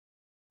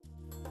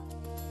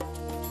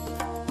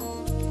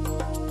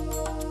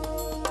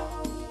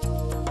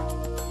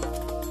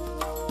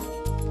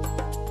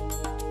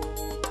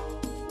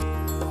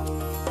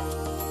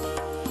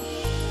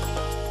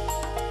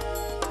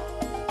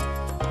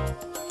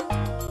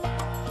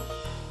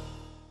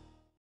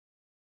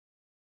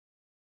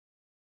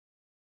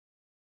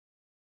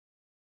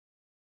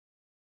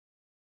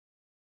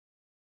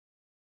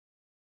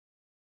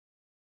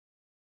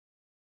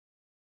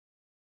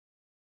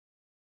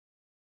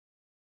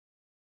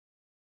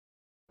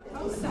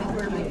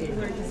That's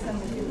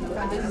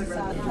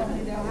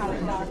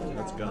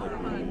got to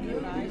be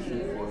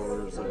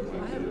floors and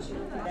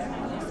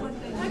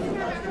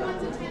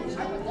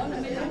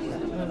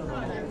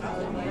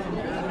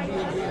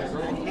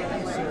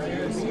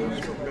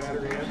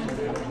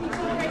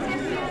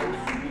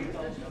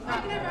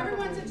I can have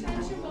everyone's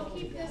attention. We'll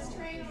keep this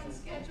train on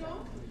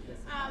schedule.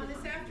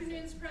 This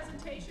afternoon's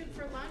presentation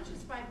for lunch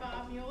is by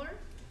Bob Mueller.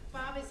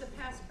 Bob is a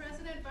past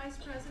president, vice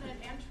president,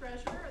 and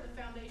treasurer of the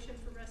Foundation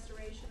for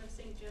Restoration of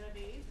Ste.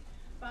 Genevieve.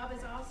 Bob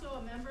is also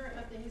a member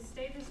of the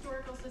State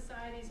Historical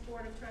Society's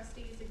Board of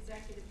Trustees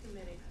Executive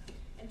Committee.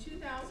 In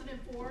 2004,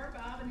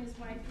 Bob and his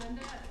wife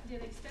Linda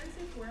did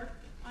extensive work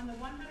on the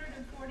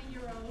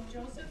 140-year-old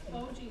Joseph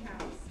Bogie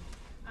House,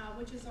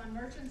 which is on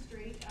Merchant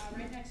Street,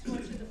 right next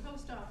door to the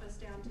post office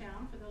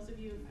downtown, for those of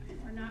you who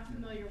are not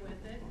familiar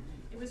with it.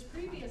 It was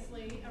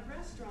previously a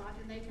restaurant,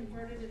 and they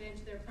converted it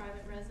into their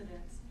private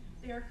residence.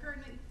 They are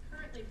currently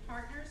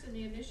partners in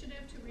the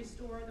initiative to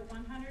restore the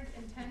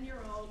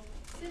 110-year-old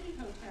City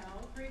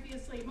Hotel,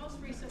 most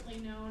recently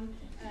known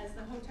as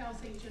the Hotel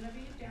Ste.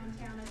 Genevieve,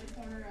 downtown at the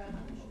corner of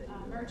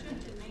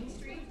Merchant and Main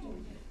Street.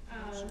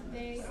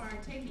 They are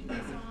taking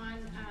this on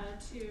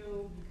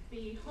to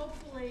be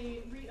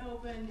hopefully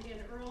reopened in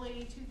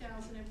early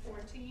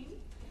 2014.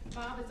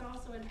 Bob is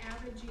also an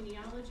avid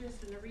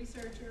genealogist and a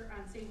researcher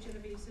on Ste.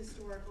 Genevieve's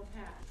historical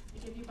past.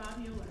 I give you Bob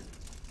Mueller.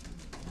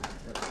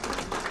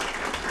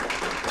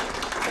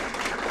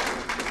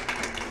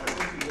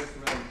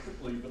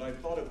 Quickly, but I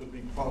thought it would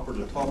be proper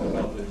to talk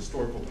about the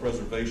historical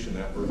preservation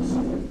efforts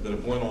that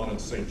have went on in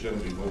Ste.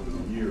 Genevieve over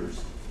the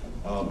years.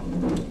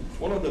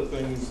 One of the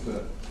things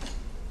that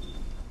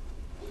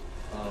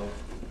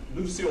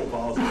Lucille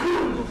Vaz will talk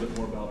a little bit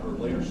more about her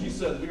later. She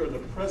said, "We are the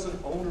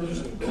present owners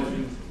and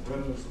guardians of the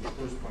remnants of the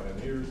first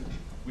pioneers.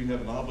 We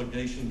have an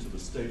obligation to the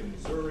state of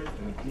Missouri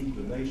and indeed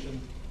the nation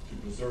to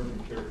preserve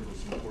and care for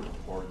this important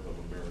part of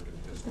American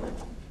history."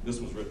 This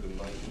was written in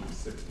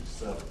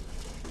 1967.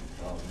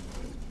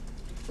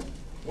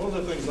 One of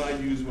the things I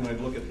use when I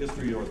look at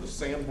history are the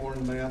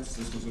Sanborn maps.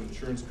 This was an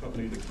insurance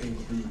company that came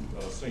through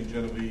Ste.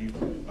 Genevieve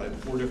at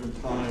 4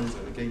 different times, I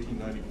think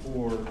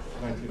 1894,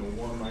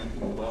 1901,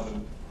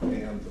 1911,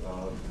 and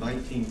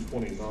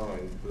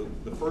 1929.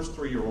 The first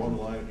 3 are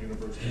online at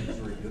University of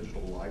Missouri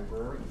Digital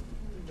Library,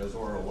 as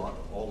are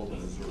all of the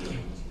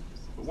Missourians.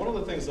 But one of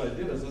the things I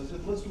did is I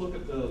said, let's look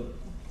at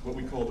what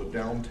we call the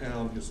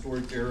downtown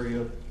historic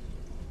area.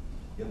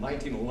 In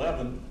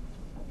 1911,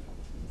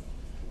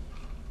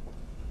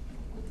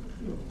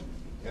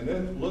 and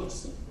then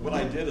what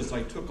I did is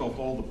I took off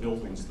all the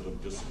buildings that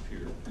have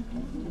disappeared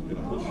in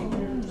 100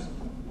 years.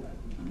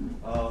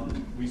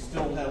 We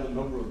still have a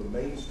number of the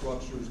main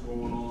structures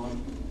going on,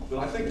 but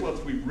I think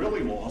what we've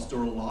really lost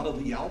are a lot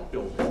of the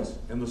outbuildings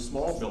and the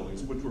small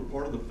buildings, which were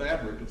part of the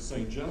fabric of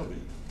Ste.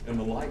 Genevieve and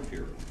the life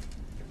here.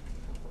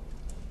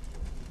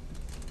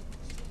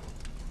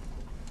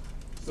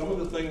 Some of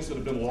the things that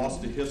have been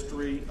lost to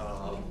history,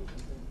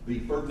 the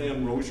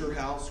Ferdinand Rozier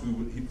house,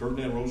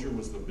 Ferdinand Rozier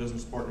was the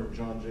business partner of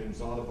John James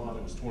Audubon.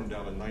 It was torn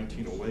down in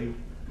 1908.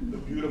 The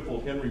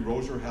beautiful Henry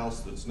Rozier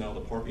house that's now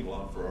the parking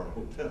lot for our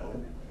hotel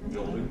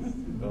building.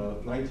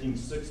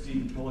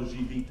 1960,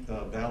 Pelagi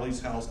Valley's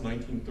house,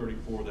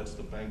 1934, that's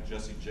the bank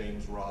Jesse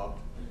James robbed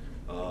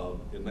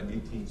in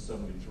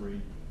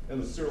 1873.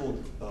 And the Cyril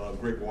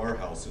Gregoire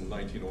house in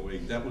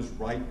 1908. That was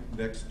right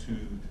next to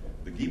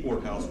the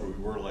Guibord house where we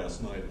were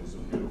last night. It was a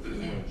beautiful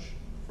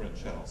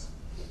French house.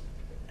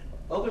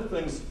 Other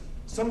things,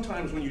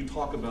 sometimes when you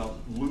talk about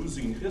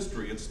losing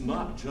history, it's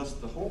not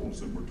just the homes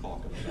that we're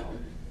talking about.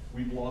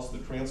 We've lost the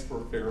transfer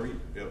ferry,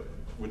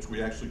 which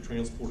we actually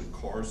transported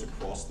cars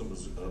across the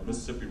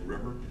Mississippi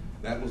River.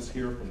 That was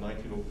here from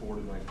 1904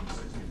 to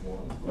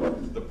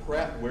 1961. The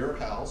Pratt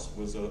Warehouse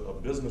was a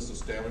business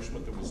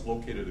establishment that was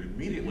located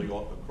immediately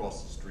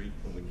across the street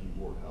from the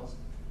Guibord house.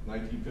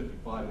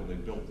 1955 when they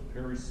built the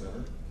Perry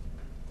Center.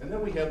 And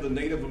then we have the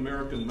Native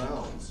American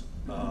mounds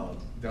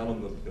down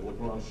in the La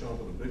Grande Champ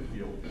in the Big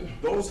Field.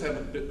 Those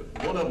haven't been,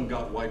 one of them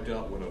got wiped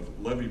out when a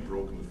levee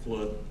broke and the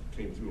flood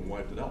came through and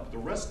wiped it out. But the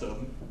rest of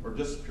them are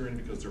disappearing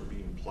because they're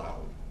being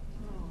plowed.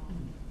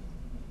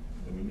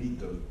 And we need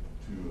to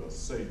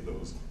save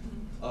those.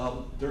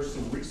 There's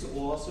some recent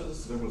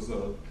losses. There was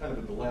a kind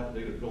of a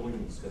dilapidated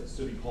building at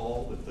City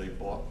Hall that they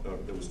bought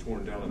that was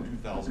torn down in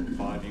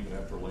 2005, even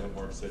after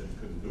Landmark said you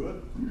couldn't do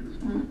it.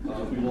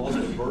 We lost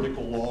a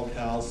vertical log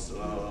house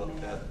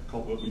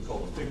called what we call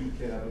the Piggy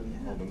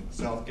Cabin on the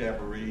South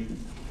Gabourey,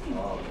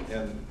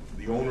 and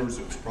the owners,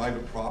 it's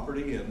private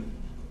property, and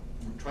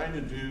we're trying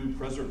to do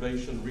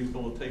preservation,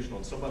 rehabilitation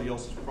on somebody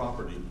else's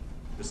property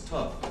is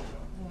tough.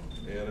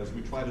 And as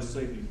we try to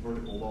save these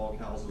vertical log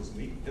houses,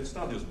 and it's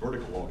not just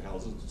vertical log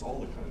houses, it's all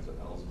the kinds of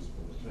houses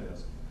from the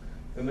past.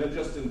 And then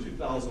just in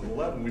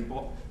 2011,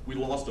 we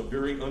lost a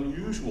very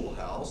unusual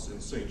house in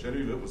Ste.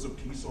 Genevieve. It was a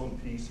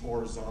piece-on-piece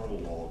horizontal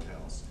log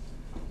house.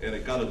 And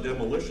it got a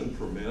demolition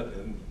permit,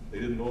 and they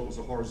didn't know it was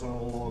a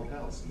horizontal log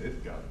house, and it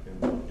ended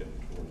up getting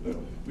torn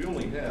down. We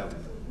only have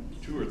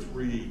 2 or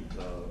 3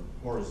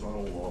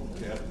 horizontal log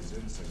cabins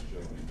in Ste.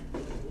 Genevieve.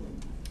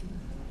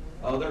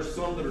 There's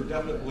some that are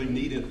definitely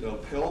needed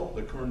of help.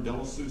 The Kern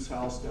Delasou's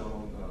house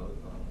down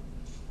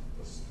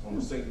on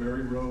the St.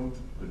 Mary Road.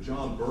 The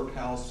John Burke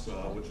house,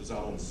 which is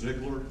out on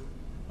Ziegler.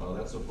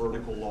 That's a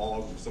vertical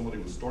log. Somebody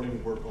was starting to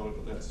work on it,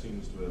 but that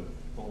seems to have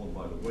fallen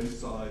by the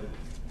wayside.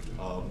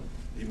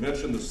 He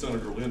mentioned the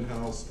Senator Lynn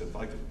house.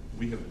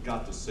 We have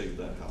got to save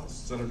that house.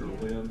 Senator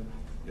Lynn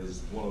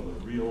is one of the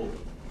real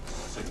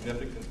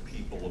significant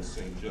people of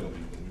St.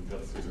 Genevieve, and we've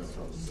got to figure out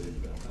how to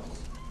save that house.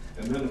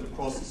 And then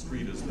across the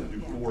street is the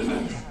new Ford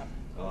house.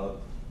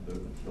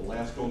 The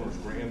last owner's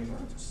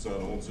grandson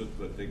owns it,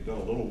 but they've done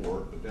a little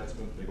work, but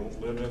they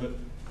don't live in it.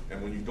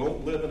 And when you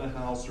don't live in a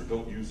house or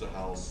don't use a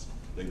house,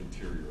 they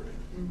deteriorate.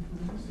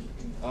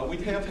 We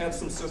have had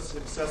some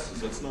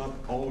successes. It's not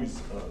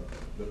always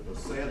the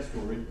sad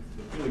story.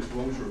 The Felix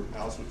Rozier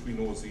house, which we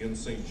know is the Inn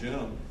St.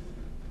 John,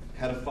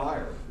 had a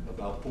fire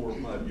about 4 or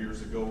 5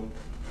 years ago.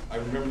 I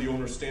remember the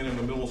owner standing in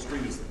the middle of the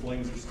street as the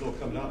flames are still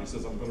coming out. He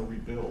says, "I'm going to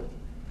rebuild."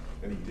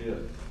 And he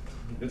did.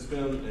 It's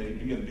been a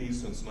B&B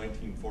since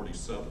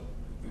 1947.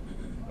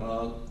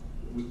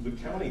 The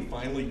county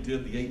finally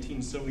did the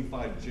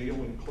 1875 jail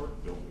and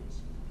clerk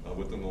buildings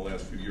within the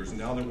last few years. And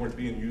now they're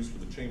being used for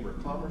the Chamber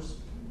of Commerce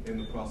and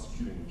the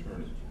prosecuting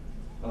attorney.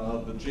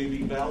 The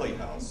J.B. Valley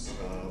House,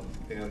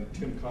 and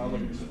Tim Conley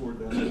restored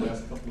that in the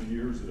last couple of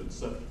years. It had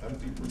sat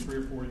empty for 3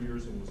 or 4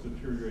 years and was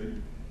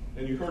deteriorating.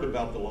 And you heard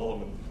about the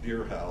Lulleman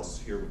Deer House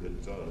here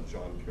that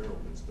John Carroll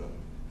has done.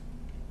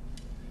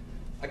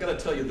 I got to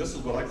tell you, this is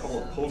what I call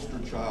a poster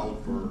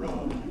child for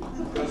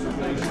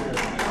preservation.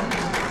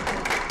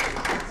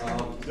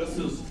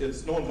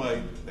 It's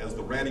known as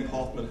the Ratty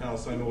Hoffman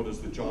House. I know it as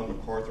the John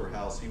MacArthur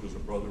House. He was a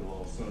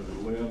brother-in-law of Senator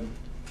Lynn.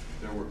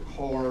 There were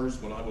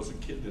cars when I was a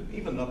kid, and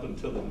even up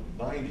until the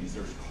 90s,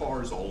 there's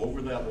cars all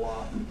over that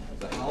lot.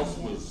 The house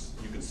was,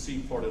 you could see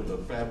part of the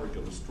fabric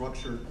of the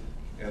structure.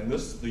 And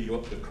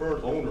the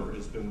current owner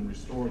has been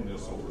restoring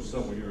this over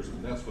several years,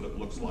 and that's what it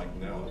looks like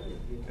now.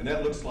 And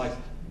that looks like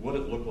what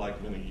it looked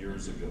like many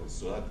years ago.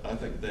 So I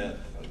think that,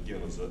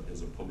 again, is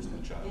a poster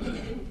child.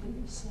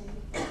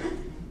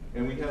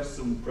 And we have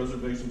some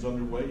preservations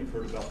underway. You've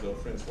heard about the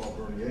Francois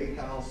Bernier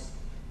house.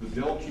 The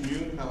Del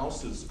Commune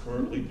house is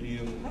currently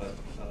being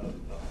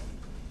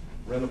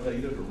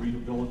renovated or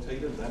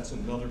rehabilitated. That's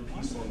another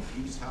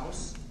piece-on-piece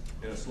house,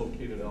 and it's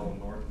located out on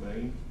North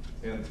Main.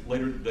 And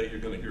later today, you're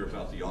going to hear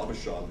about the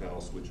Abishab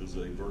house, which is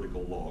a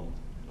vertical log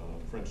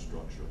French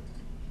structure.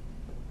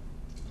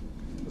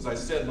 As I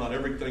said, not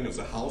everything is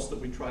a house that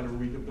we try to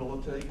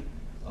rehabilitate.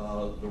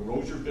 The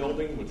Rozier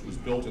building, which was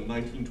built in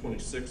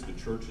 1926, the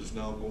church is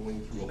now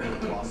going through a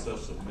whole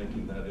process of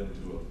making that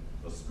into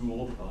a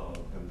school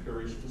and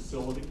parish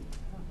facility.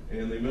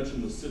 And they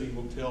mentioned the City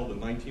Hotel, the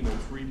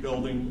 1903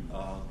 building.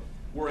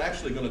 We're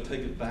actually going to take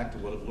it back to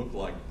what it looked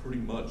like pretty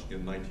much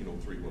in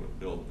 1903 when it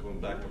built, going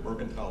back to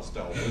mercantile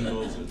style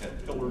windows. It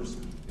had pillars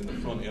in the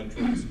front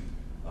entrance.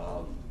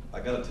 I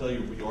got to tell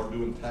you, we are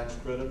doing tax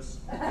credits,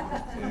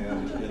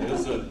 and it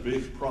is a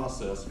big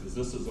process because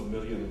this is a $1.5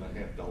 million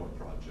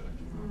project.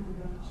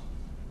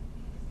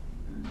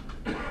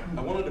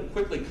 I wanted to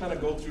quickly kind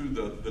of go through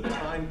the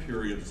time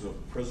periods of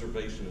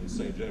preservation in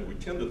St. Genevieve. We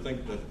tend to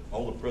think that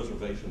all the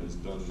preservation is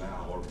done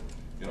now or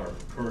in our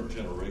current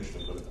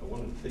generation, but I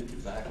wanted to take you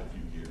back a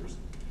few years.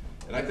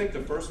 And I think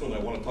the first one I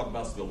want to talk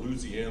about is the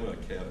Louisiana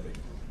Academy.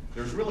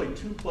 There's really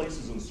 2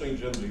 places in St.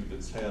 Genevieve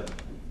that's had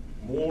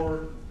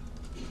more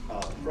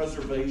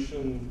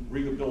preservation,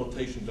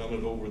 rehabilitation done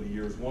it over the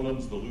years. One of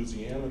them is the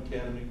Louisiana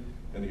Academy,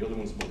 and the other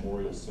one's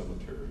Memorial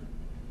Cemetery.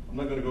 I'm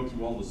not going to go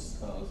through all the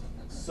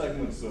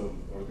segments or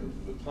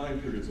the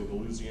time periods of the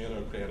Louisiana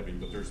Academy,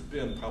 but there's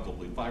been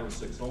probably 5 or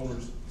 6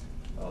 owners.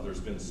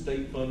 There's been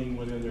state funding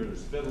went in there.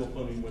 There's federal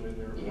funding went in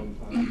there at one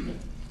time.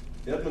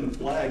 Edmund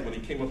Flagg, when he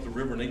came up the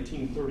river in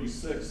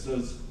 1836,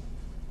 says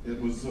it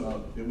was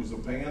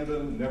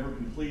abandoned, never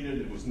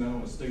completed. It was now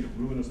in a state of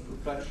ruinous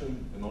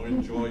perfection and only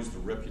enjoys the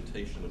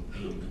reputation of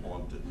being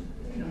haunted.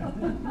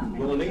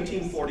 Well, in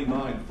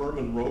 1849,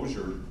 Furman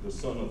Rozier, the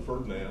son of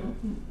Ferdinand,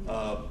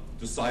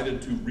 decided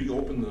to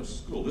reopen the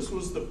school. This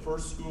was the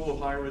first school of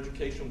higher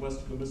education west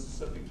of the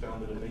Mississippi,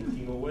 founded in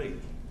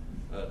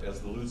 1808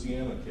 as the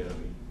Louisiana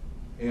Academy.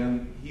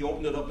 And he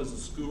opened it up as a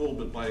school,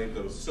 but by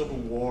the Civil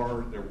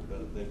War,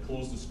 they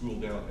closed the school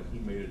down, and he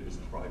made it his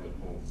private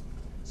home.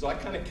 So I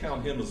kind of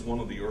count him as one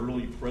of the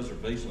early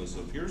preservationists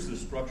of here's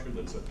this structure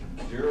that's a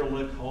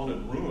derelict,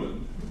 haunted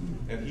ruin,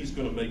 and he's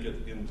going to make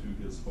it into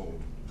his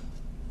home.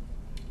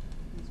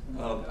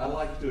 I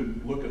like to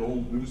look at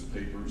old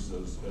newspapers,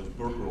 as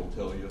Booker will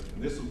tell you,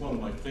 and this is one of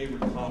my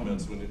favorite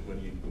comments when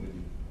you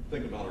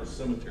think about our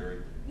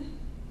cemetery.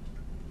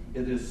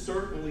 It is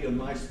certainly a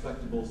nice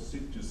spectacle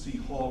to see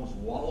hogs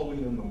wallowing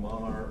in the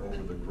mire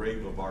over the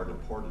grave of our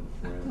departed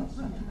friends.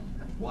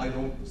 Why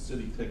don't the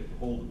city take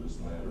hold of this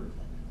matter?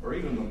 Or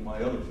even my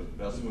other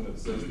best one, it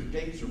says, the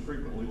gates are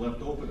frequently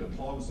left open and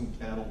hogs and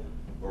cattle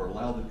or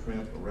allowed to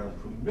tramp around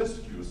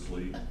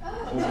promiscuously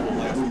over the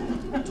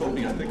last.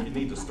 Toby, I think you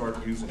need to start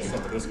using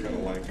some of this kind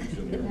of language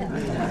in there.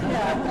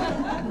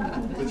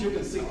 But you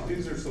can see,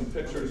 these are some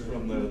pictures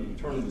from the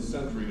turn of the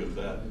century of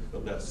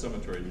that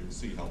cemetery, and you can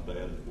see how bad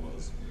it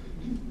was.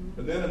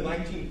 And then in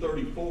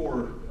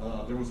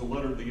 1934, there was a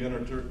letter to the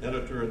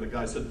editor, and the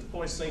guy said,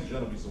 boy, St.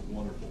 Genevieve's a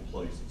wonderful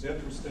place. It's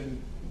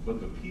interesting, but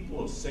the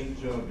people of St.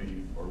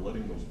 Genevieve are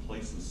letting those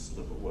places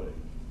slip away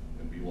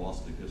and be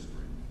lost to history.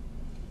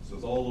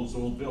 Says all those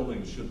old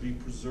buildings should be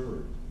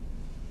preserved.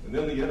 And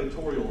then the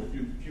editorial a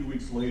few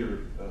weeks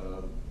later,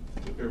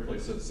 the Fair Play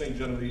said, St.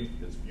 Genevieve,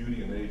 its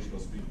beauty and age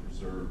must be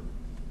preserved.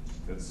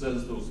 It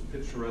says those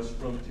picturesque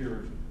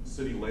frontier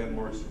city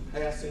landmarks are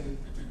passing.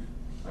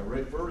 I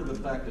refer to the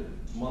fact that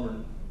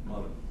modern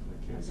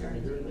is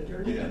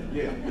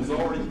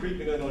already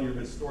creeping in on your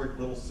historic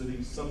little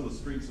cities. Some of the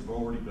streets have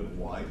already been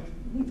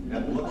widened,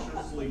 and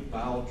lusciously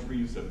bough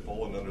trees have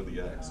fallen under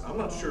the axe. I'm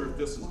not sure if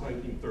this is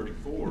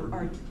 1934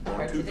 or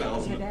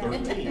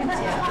 2013.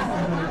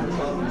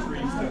 The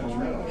trees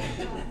down.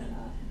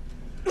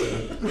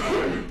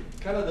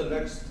 Kind of the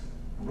next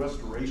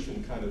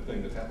restoration kind of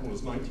thing that happened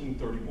was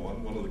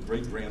 1931. One of the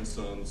great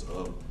grandsons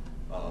of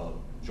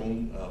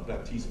Jean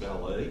Baptiste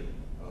Vallée,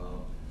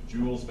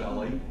 Jules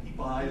Vallée, he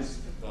buys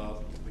the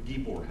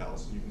Guibord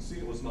house. And you can see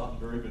it was not in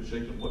very good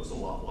shape. It looks a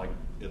lot like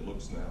it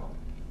looks now.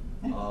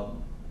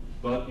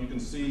 But you can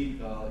see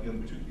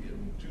in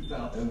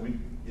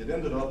 2000, it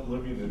ended up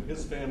living in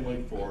his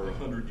family for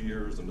 100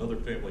 years. Another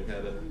family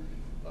had it,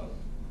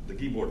 the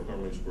Guibord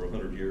families for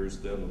 100 years.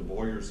 Then the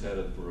Boyers had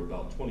it for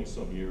about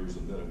 20-some years,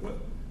 and then it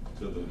went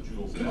to the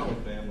Jules Vallée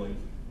family.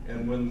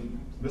 And when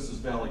Mrs.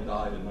 Vallée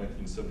died in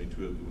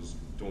 1972, it was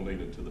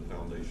donated to the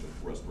Foundation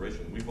for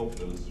Restoration. We've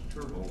opened it as a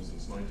tour home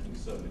since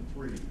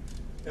 1973,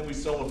 and we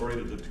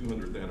celebrated the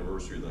 200th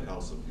anniversary of the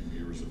house a few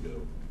years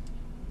ago.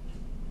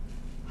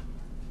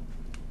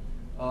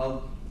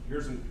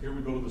 Here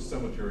we go to the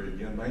cemetery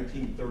again.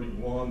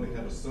 1931, they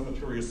had a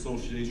cemetery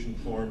association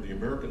formed. The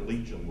American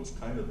Legion was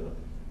kind of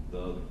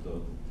the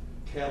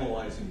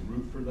catalyzing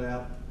group for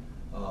that.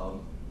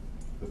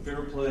 The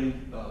Fair Play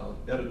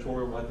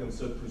editorial right then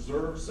said,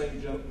 preserve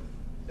St. Genevieve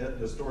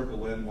historical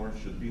landmarks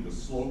should be the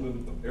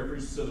slogan of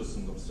every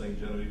citizen of St.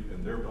 Genevieve,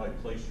 and thereby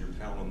place your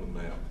town on the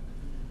map.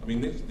 I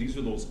mean, these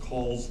are those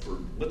calls for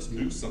let's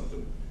do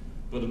something.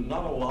 But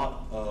not a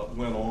lot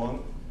went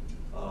on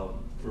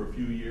for a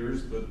few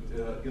years, but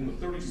in the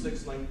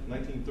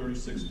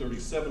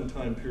 1936-37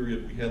 time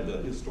period, we had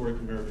the Historic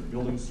American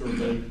Building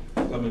Survey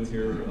come in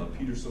here.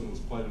 Peterson was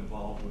quite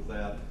involved with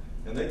that.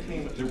 And they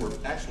came, there were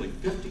actually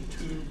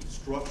 52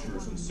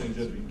 structures in St.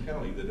 Genevieve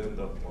County that ended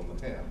up on the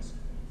tabs.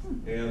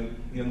 And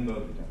in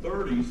the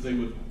 30s, they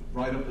would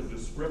write up a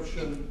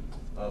description.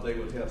 They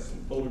would have some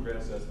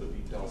photographs as the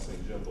detail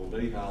St. Genevieve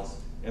Day House.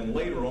 And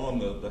later on,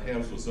 the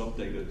halves was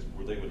updated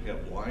where they would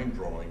have line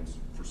drawings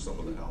for some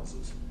of the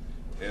houses.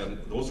 And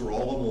those are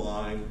all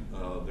online.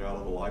 They're out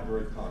of the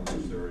Library of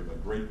Congress. They're a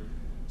great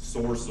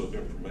source of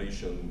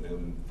information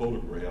and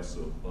photographs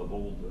of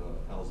old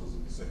houses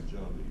in St.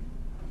 Genevieve.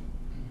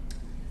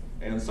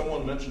 And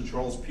someone mentioned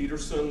Charles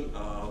Peterson.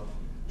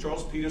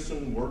 Charles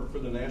Peterson worked for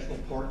the National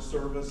Park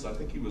Service. I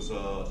think he was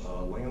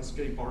a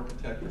landscape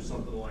architect or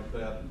something like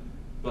that.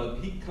 But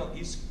he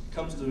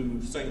comes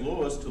to St.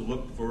 Louis to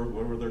look for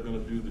where they're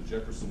going to do the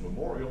Jefferson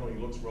Memorial, and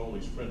he looks for all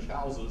these French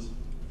houses,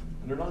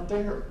 and they're not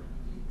there.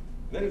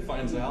 And then he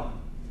finds out,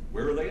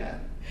 where are they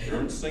at? They're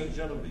in St.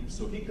 Genevieve.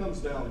 So he comes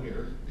down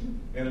here,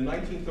 and in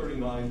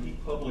 1939, he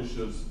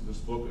publishes this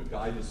book, A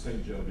Guide to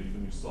St. Genevieve,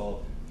 and you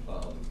saw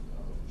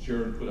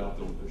Sharon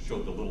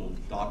showed the little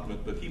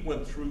document, but he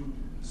went through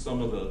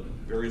some of the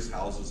various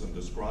houses and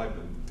described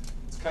them.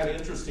 It's kind of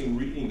interesting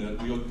reading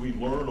it. We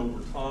learn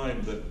over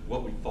time that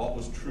what we thought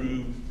was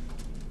true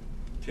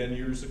 10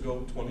 years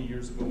ago, 20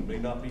 years ago may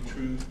not be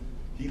true.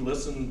 He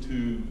listened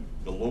to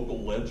the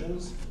local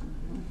legends,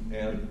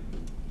 and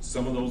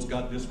some of those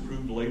got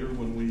disproved later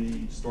when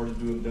we started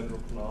doing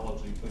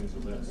dendrochronology, things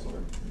of that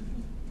sort.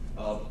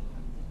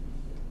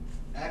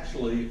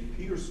 Actually,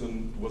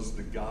 Peterson was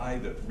the guy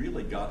that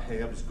really got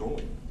halves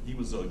going. He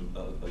was a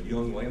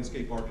young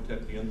landscape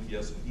architect at the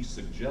NPS, and he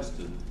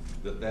suggested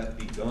that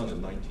be done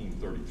in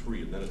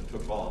 1933, and then it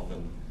took off,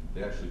 and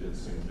they actually did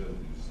St.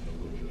 Genevieve's a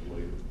little bit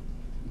later.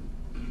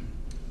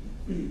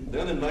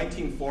 Then in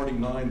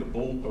 1949,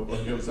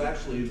 it was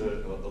actually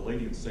a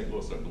lady in St.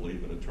 Louis, I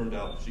believe, and it turned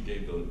out she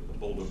gave the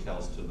Bolduc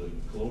House to the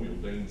Colonial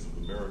Danes of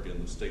America in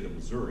the state of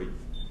Missouri,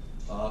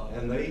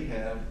 and they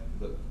have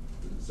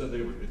said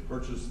they would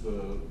purchase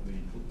the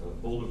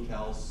Bolduc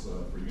House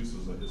for use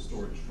as a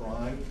historic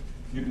shrine.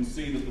 You can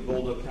see that the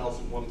Bolduc House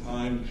at one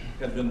time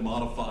had been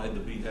modified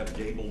to have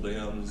gabled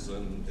ends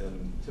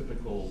and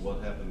typical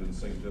what happened in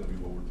St.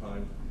 Genevieve over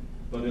time.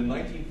 But in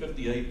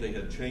 1958, they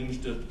had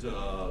changed it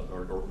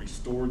or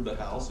restored the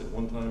house. At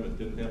one time, it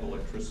didn't have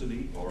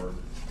electricity or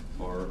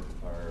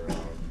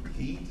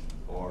heat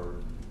or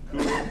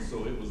cooling,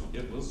 so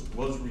it was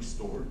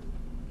restored.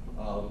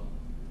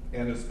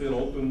 And it's been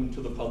open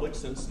to the public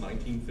since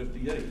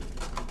 1958.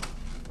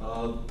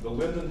 The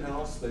Linden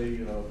House they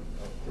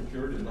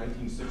procured in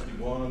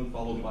 1961,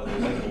 followed by the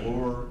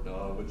Mueller,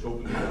 which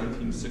opened in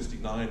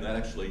 1969. That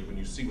actually, when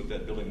you see what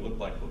that building looked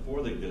like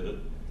before they did it,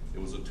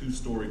 it was a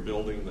two-story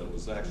building that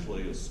was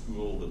actually a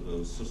school that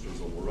the Sisters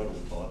of Loretto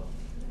taught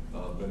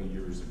many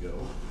years ago.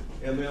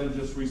 And then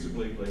just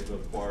recently they've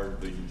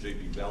acquired the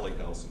JP Valley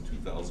House in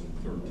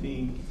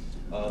 2013.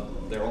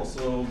 They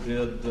also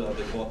did,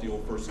 they bought the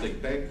old First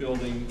State Bank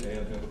building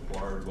and have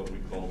acquired what we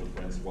call the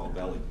Francois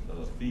Valley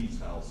Fees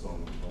House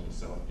on the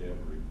South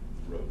Gambry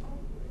Road.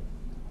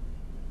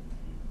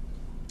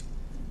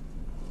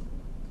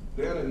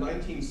 Then in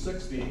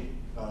 1960,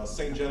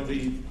 Ste.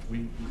 Genevieve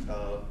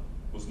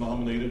was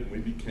nominated, and we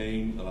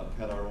became,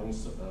 had our own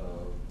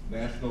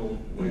national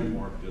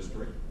landmark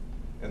district.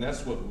 And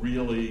that's what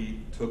really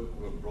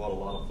brought a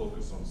lot of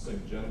focus on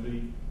Ste.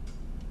 Genevieve.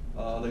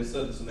 They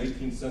said it's an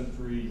 18th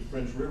century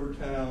French river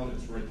town.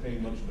 It's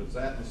retained much of its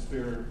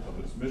atmosphere, of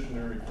its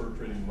missionary, fur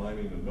trading,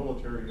 mining, and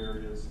military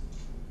areas.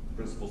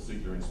 Principal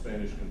seat during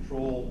Spanish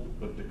control,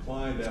 but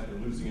declined after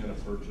Louisiana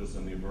Purchase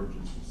and the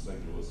emergence of St.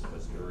 Louis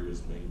as the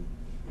area's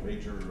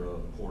major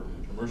port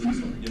and commercial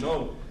center. You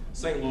know,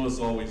 St. Louis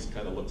always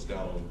kind of looks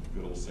down on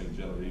good old Ste.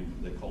 Genevieve.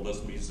 They called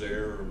us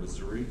Misère or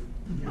Missouri.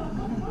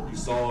 You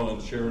saw on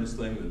Sharon's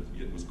thing that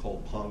it was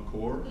called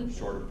Pancourt,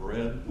 short of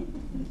bread.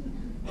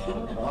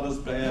 Not as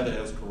bad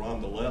as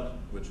Carondelet,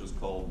 which was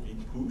called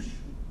Vite Pouche,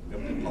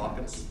 empty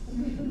pockets.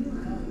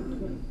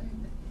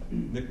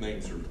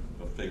 Nicknames are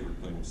a favorite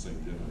thing of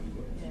St. Genevieve.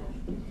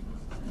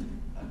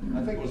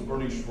 I think it was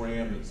Bernie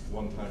Schramm that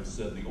one time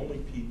said the only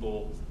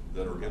people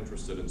that are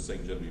interested in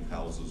St. Genevieve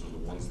houses are the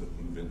ones that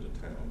move into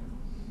town.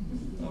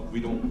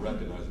 We don't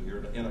recognize it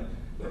here. And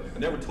I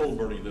never told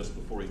Bernie this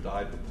before he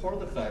died, but part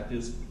of the fact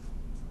is,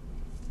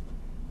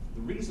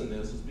 the reason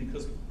is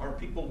because our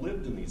people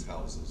lived in these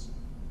houses.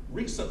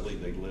 Recently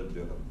they lived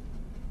in them.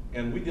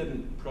 And we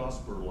didn't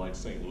prosper like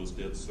St. Louis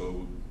did,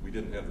 so they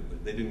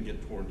didn't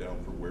get torn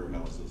down for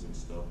warehouses and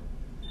stuff.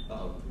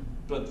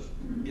 But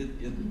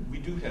we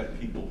do have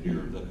people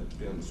here that have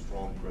been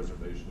strong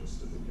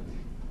preservationists in the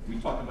beginning. We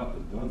talk about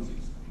the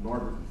Dunsies,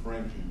 Norbert and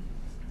Frankie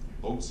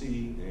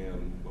Oatsy,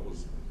 and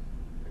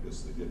I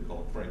guess they did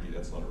call it Frankie,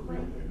 that's not her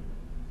real name.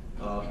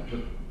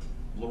 But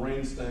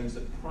Lorraine Stangs,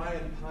 that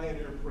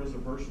pioneer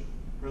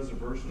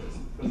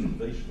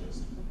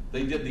preservationists.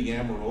 They did the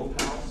Amarillo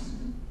House,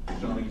 the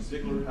Johnny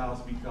Ziegler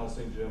House, Vital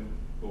St. Jim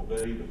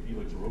Beauvais, the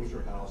Felix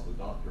Rocher House, the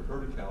Dr.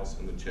 Herdick House,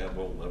 and the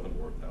Chadwell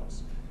Leavenworth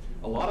House.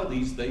 A lot of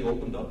these they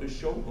opened up as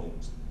show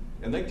homes,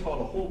 and they taught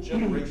a whole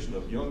generation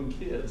of young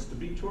kids to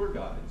be tour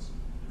guides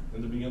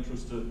and to be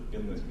interested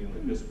in the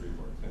history of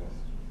our town.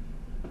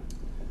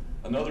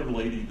 Another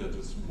lady that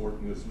is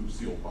important is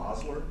Lucille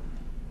Bosler.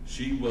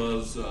 She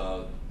was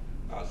a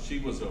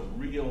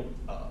real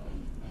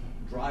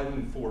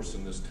driving force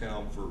in this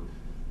town for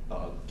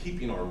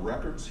keeping our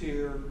records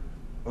here,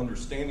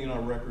 understanding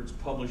our records,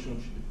 publishing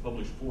them. She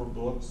published 4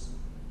 books.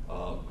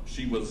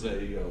 She was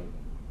as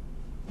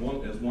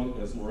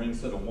Lorraine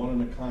said, a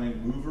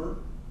one-in-a-kind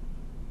mover.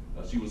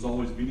 She was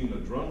always beating the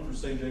drum for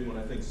St. Jay when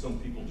I think some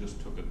people just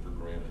took it for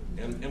granted.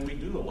 And we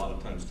do a lot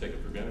of times take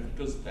it for granted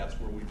because that's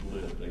where we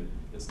live.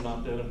 It's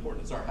not that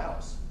important, it's our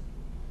house.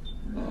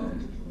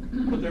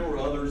 But there were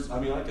others. I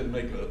mean, I could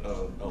make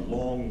a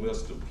long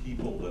list of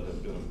people that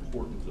have been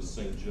important to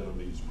St.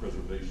 Genevieve's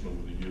preservation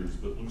over the years,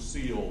 but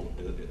Lucille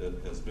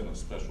has been a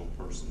special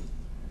person.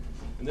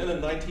 And then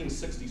in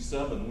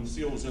 1967,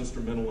 Lucille was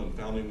instrumental in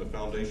founding the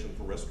Foundation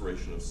for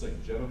Restoration of Ste.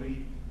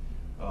 Genevieve.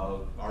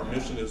 Our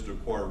mission is to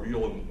acquire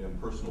real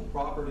and personal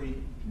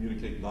property,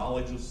 communicate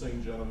knowledge of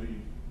St.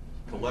 Genevieve,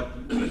 collect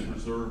and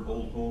preserve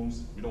old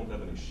homes. We don't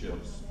have any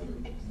ships,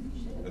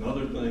 and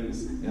other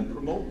things, and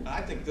promote.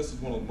 I think this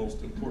is one of the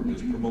most important,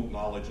 is promote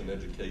knowledge and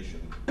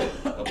education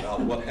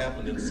about what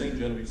happened in St.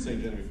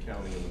 Genevieve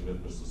County in the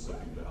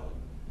mid-Mississippi Valley.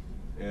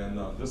 And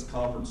this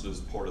conference is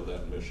part of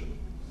that mission.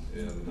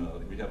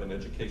 And we have an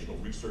educational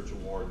research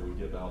award we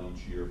give out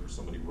each year for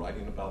somebody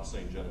writing about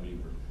St.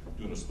 Genevieve or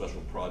doing a special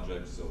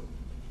project. So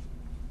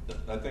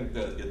I think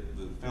that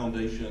the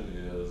foundation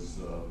is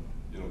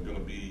going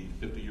to be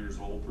 50 years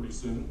old pretty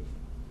soon,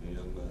 and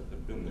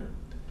have been there.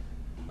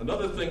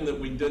 Another thing that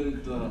we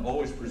didn't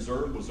always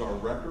preserve was our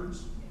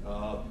records.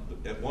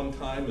 At one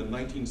time in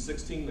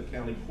 1916, the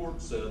county court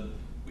said,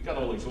 we got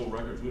all these old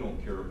records, we don't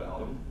care about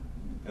them.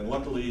 And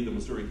luckily, the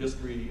Missouri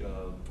History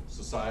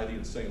Society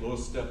in St.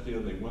 Louis stepped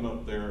in. They went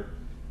up there.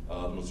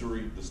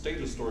 The State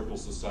Historical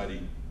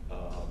Society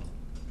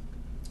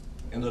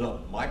ended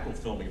up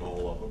microfilming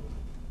all of them.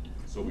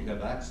 So we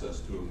have access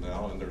to them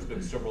now, and there's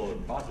been several other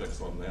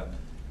projects on that.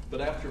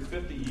 But after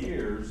 50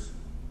 years,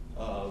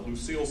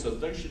 Lucille said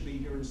they should be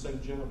here in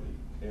St. Genevieve.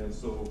 And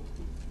so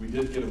we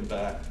did get them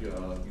back in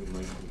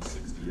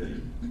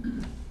 1968.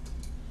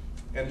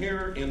 And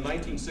here in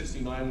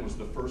 1969 was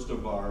the first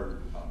of our,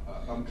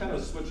 I'm kind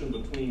of switching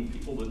between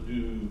people that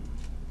do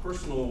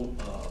personal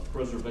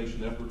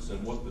preservation efforts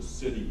and what the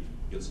city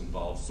gets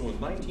involved. So in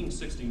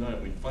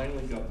 1969, we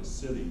finally got the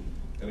city.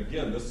 And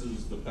again, this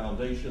is the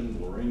foundation,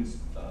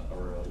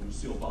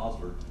 Lucille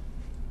Bosler.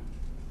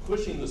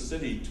 pushing the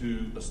city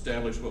to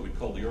establish what we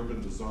call the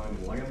Urban Design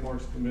and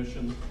Landmarks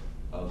Commission.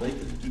 They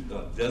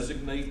could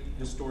designate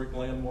historic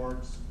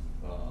landmarks.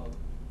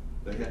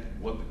 They had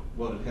what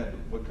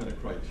kind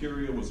of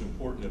criteria was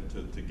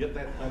important to get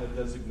that kind of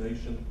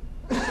designation.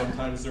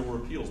 Sometimes there were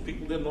appeals.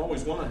 People didn't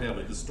always want to have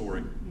a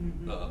historic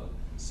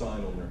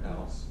sign on their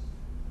house.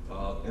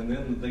 And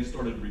then they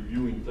started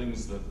reviewing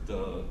things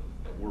that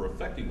were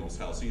affecting those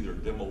houses, either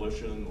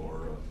demolition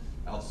or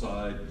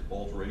outside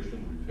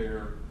alteration,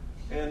 repair,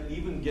 and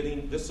even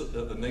getting this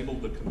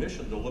enabled the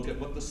commission to look at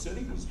what the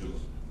city was doing.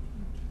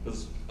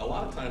 Because a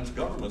lot of times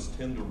governments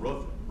tend to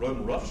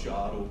run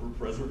roughshod over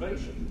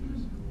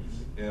preservation.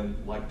 And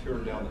like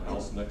tearing down the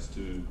house next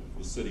to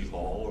the city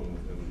hall,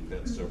 and we've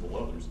had several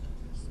others.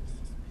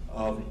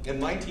 In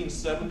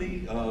 1970,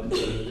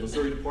 the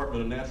Missouri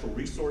Department of Natural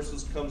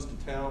Resources comes to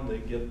town. They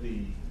get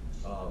the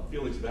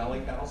Felix Valley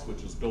House,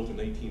 which was built in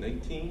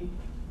 1818.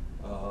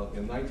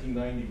 In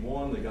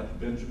 1991, they got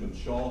the Benjamin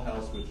Shaw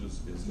House, which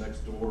is next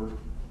door.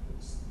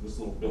 It's this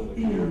little building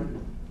here.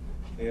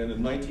 And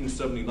in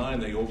 1979,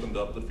 they opened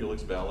up the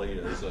Felix Valley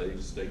as a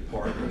state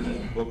park,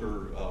 and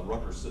Booker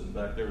Rucker sitting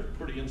back there,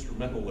 pretty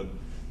instrumental in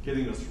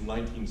getting us from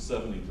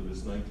 1970 to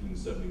this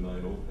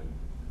 1979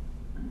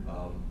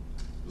 opening.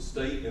 The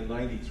state in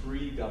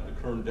 93 got the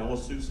Kern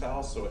Delassus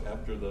House, so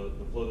after the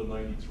flood of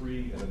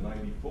 93, and in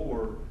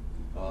 94,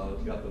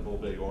 got the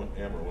Beauvais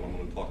Amaro, and I'm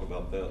going to talk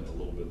about that a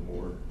little bit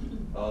more.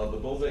 The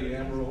Beauvais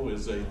Amaro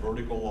is a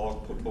vertical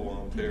log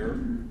coteau en terre,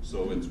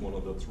 so it's one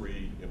of the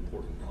three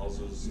important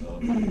houses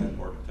in that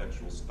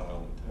architectural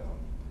style in town.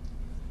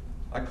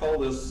 I call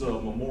this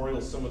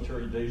Memorial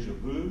Cemetery Deja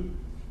Vu.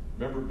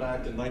 Remember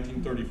back in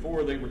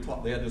 1934,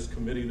 they had this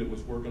committee that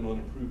was working on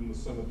improving the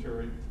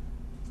cemetery.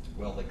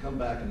 Well, they come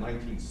back in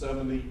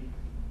 1970,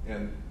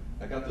 and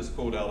I got this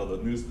quote out of the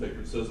newspaper.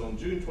 It says, on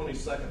June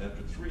 22nd,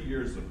 after 3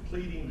 years of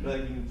pleading,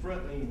 begging,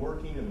 threatening,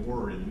 working, and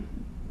worrying,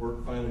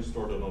 work finally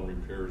started on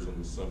repairs in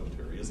the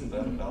cemetery. Isn't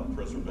that about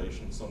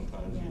preservation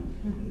sometimes? Yeah.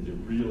 You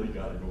really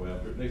got to go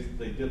after it.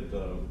 They did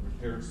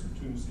repaired some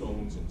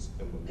tombstones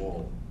and the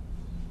wall.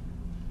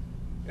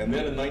 And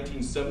then in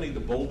 1970, the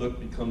Bolduc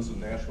becomes a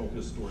National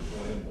Historic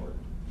Landmark.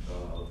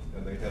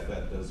 And they have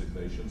that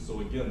designation.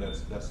 So again,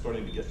 that's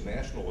starting to get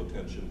national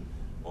attention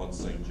on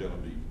St.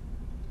 Genevieve.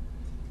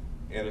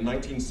 And in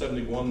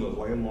 1971, the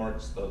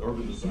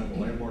Urban Design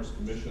and Landmarks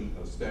Commission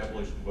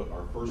established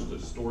our first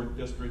historic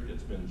district.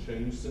 It's been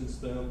changed since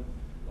then.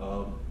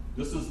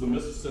 This is the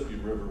Mississippi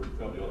River. We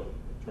probably ought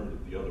to turn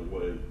it the other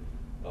way.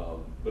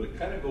 But it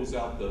kind of goes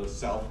out the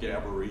South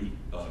Gabourey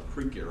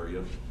Creek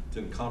area to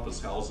encompass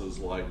houses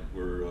like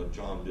where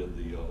John did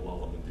the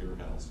Lalamandir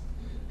House.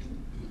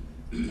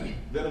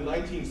 Then in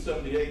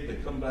 1978, they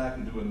come back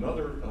and do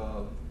another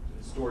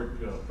historic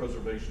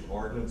preservation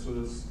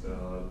ordinances.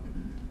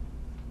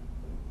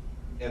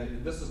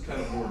 And this is kind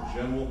of more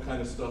general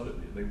kind of stuff.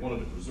 They wanted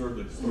to preserve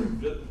the historic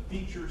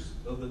features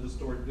of the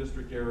historic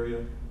district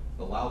area,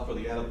 allow for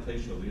the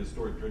adaptation of the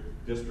historic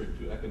district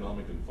to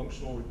economic and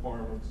functional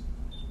requirements,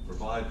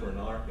 provide for an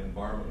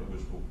environment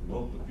which will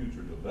promote the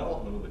future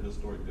development of the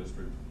historic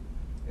district,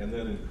 and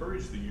then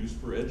encourage the use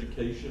for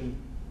education,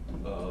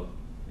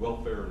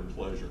 welfare, and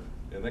pleasure.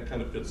 And that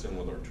kind of fits in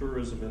with our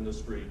tourism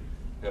industry,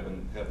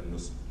 having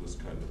this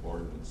kind of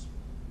ordinance.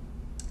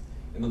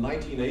 In the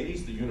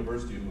 1980s, the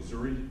University of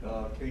Missouri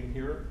came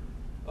here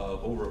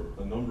over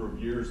a number of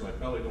years, and I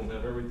probably don't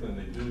have everything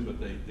they do, but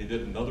they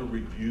did another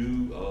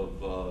review of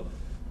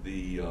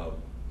the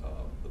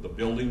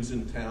buildings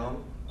in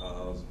town.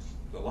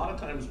 A lot of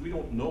times we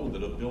don't know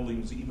that a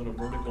building's even a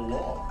vertical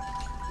log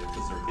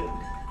because they're hidden.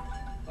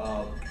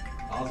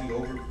 Ozzie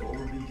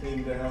Overby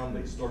came down.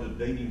 They started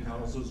dating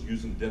houses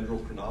using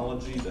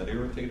dendrochronology. That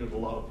irritated a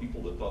lot of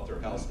people that thought their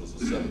house was a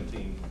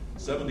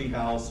 1770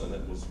 house, and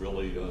it was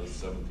really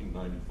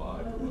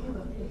 1795 or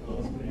whatever.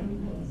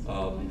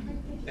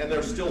 And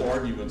there's still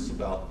arguments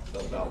about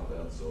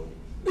that, so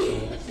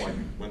it's like,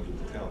 when did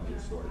the town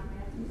get started?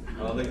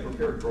 They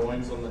prepared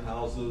drawings on the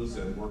houses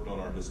and worked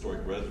on our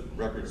historic records.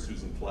 Dr.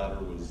 Susan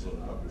Platter was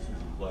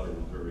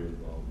very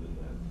involved in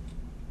that.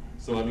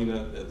 So I mean,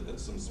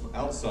 it's some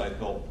outside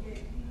help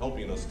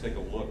helping us take a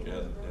look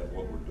at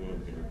what we're doing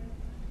here.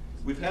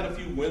 We've had a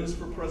few wins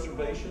for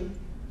preservation.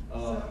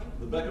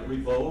 The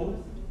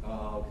Beckett-Rivaux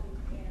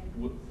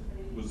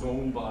was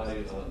owned by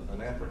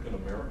an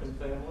African-American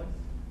family,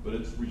 but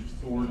it's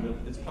restored.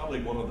 It's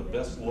probably one of the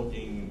best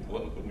looking,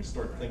 when we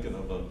start thinking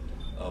of a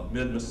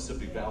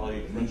mid-Mississippi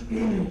Valley French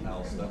colonial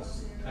house,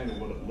 that's kind of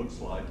what it looks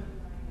like.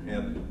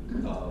 And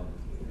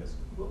yes.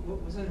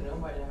 Wasn't it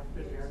owned by an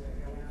African-American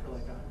family for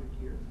like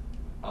 100 years?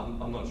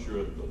 I'm not sure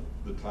of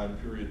the time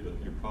period, but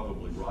you're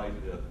probably right.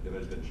 It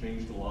has been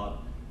changed a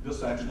lot.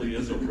 This actually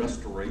is a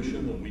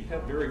restoration, and we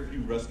have very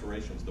few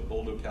restorations. The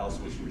Bolduc House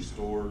was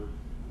restored,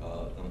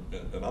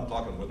 and I'm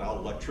talking without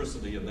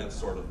electricity and that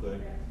sort of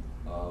thing.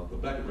 The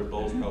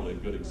Beckett-Rivaux is probably a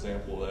good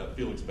example of that.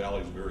 Felix Valley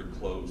is very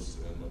close,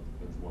 and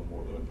there's one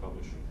more that I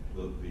probably should,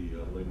 the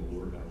Le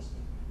Mueller House.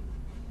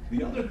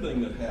 The other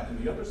thing that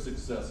happened, the other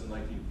success in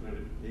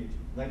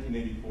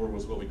 1984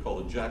 was what we call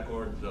the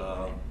Jacquard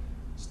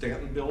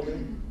Stanton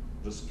building.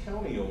 This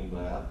county owned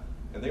that,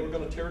 and they were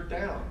going to tear it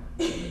down.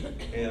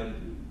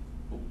 And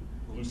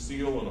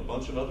Lucille and a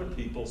bunch of other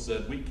people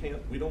said, we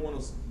don't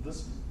want to,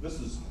 this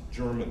is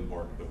German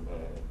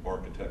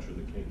architecture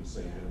that came to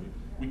St. Genevieve.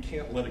 We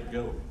can't let it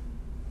go.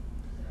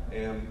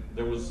 And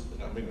there was,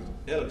 I mean,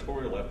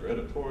 editorial after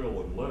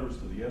editorial and letters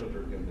to the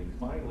editor, and they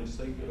finally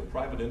stated a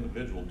private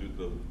individual,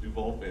 the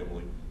Duval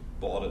family,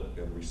 bought it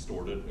and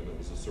restored it, and it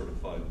was a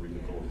certified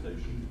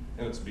rehabilitation,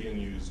 and it's being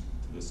used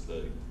to this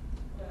day.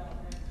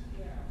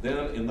 Then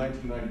in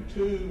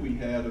 1992, we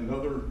had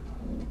another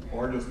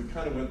artist. We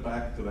kind of went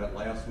back to that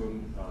last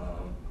one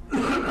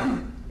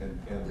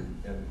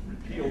and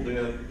repealed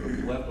it.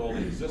 We left all the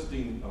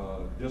existing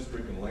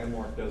district and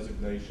landmark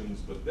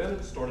designations, but then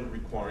it started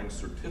requiring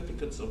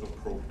certificates of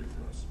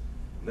appropriateness.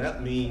 And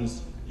that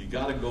means you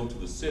got to go to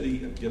the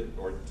city and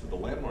or to the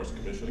Landmarks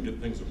Commission and get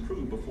things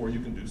approved before you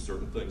can do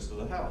certain things to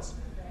the house.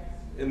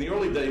 In the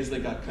early days, they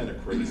got kind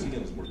of crazy,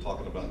 and we're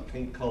talking about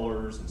paint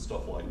colors and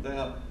stuff like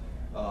that.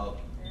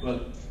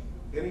 But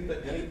anything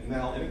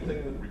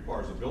that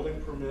requires a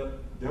building permit,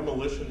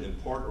 demolition in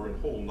part or in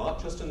whole,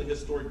 not just in the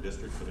historic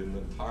district, but in the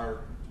entire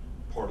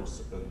town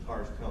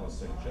of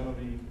St.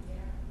 Genevieve.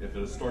 If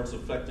it starts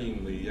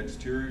affecting the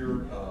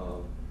exterior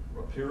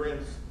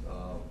appearance,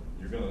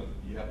 you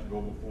have to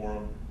go before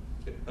them.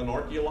 An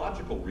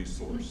archaeological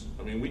resource.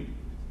 I mean,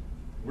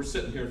 we're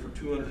sitting here for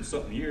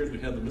 200-something years. We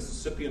had the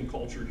Mississippian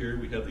culture here.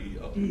 We had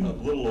the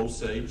Little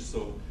Osage.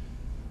 So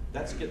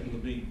that's getting to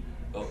be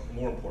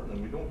more important,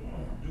 and we don't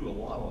do a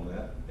lot on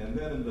that. And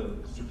then the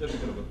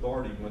certificate of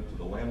authority went to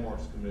the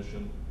Landmarks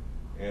Commission,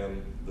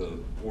 and the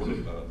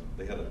board.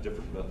 They had a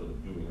different method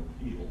of doing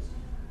appeals.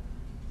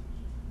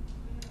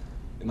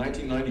 In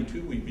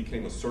 1992, we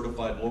became a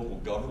certified local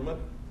government.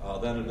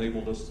 That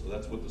enabled us.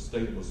 That's with the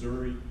state of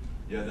Missouri.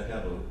 You had to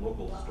have a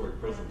local historic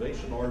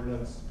preservation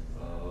ordinance,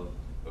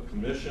 a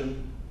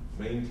commission,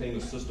 maintain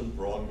a system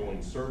for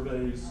ongoing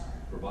surveys,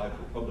 provide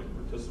for public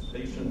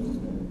participation,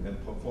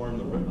 and perform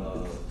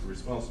the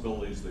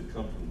responsibilities that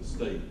come from the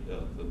state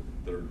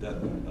that are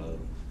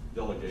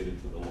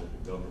delegated to the local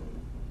government.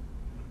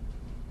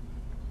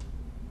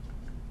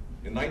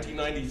 In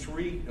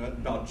 1993,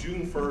 about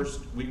June 1st,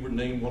 we were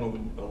named one of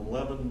the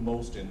 11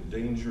 most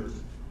endangered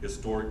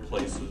historic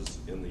places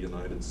in the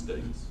United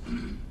States.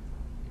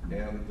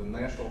 And the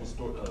National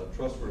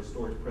Trust for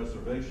Historic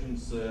Preservation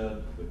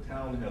said the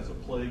town has a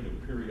plague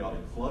of periodic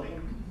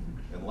flooding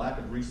and lack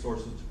of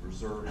resources to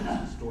preserve its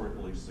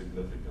historically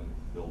significant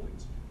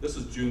buildings. This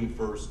is June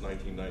 1st,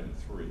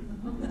 1993.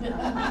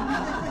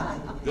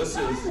 This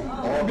is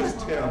August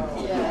 10th,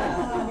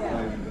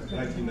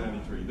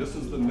 1993. This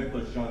is the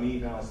Nicholas Johnny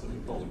house that we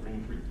call the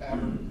Green Tree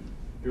Pattern.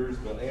 Here's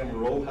the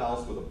Amarillo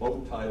house with a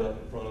boat tied up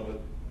in front of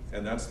it,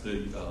 and that's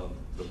the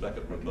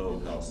Beckett-Rindeau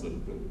house that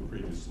had been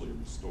previously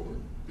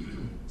restored.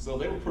 So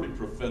they were pretty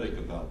prophetic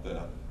about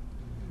that.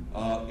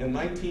 In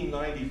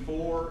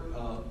 1994,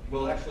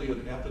 well, actually,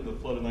 after the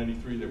flood of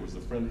 '93, there was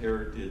the Friend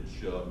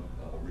Heritage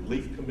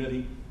Relief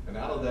Committee, and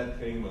out of that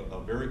came a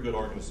very good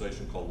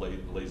organization called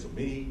Les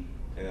Amis,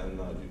 and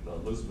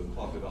Elizabeth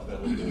talked about that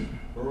a little bit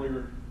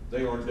earlier.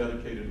 They are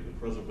dedicated to the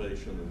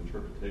preservation and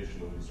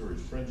interpretation of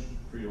Missouri's French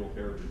Creole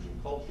heritage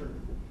and culture.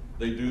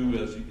 They do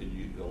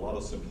a lot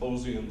of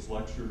symposiums,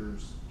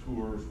 lectures,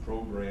 tours,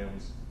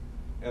 programs,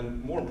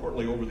 and more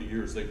importantly, over the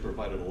years, they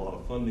provided a lot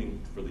of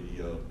funding for the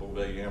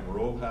Beauvais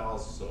Amarillo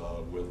house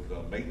with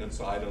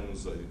maintenance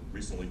items. They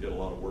recently did a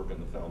lot of work on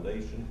the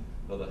foundation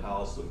of the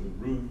house, a new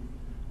roof.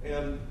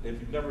 And if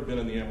you've never been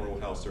in the Amarillo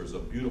house, there's a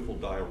beautiful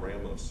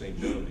diorama of St.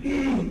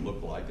 Genevieve what it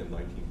looked like in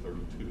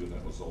 1932, and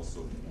that was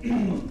also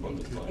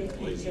funded by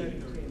Les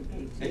Amis.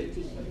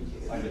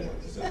 I didn't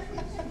like the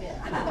centuries.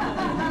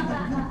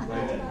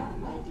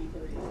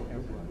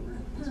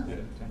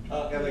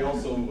 And they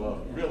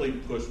also really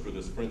pushed for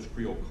this French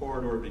Creole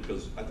corridor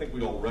because I think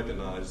we all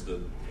recognize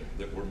that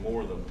we're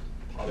more than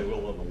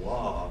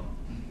Pas-de-Île-et-Loire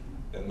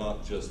and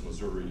not just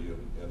Missouri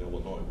and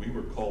Illinois. We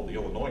were called the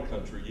Illinois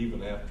country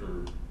even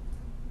after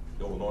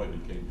Illinois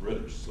became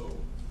British. So,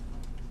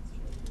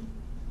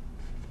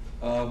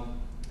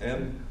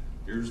 and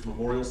here's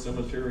Memorial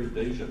Cemetery,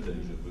 deja vu.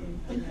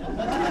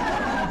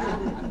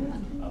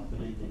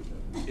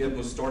 It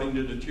was starting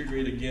to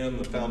deteriorate again.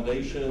 The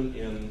foundation,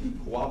 in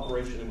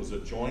cooperation, it was a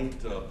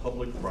joint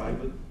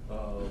public-private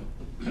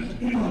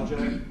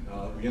project.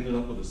 We ended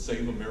up with a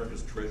Save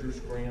America's Treasures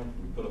grant.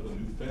 We put up a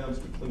new fence.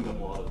 We cleaned up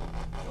a lot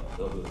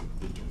of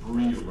the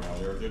debris around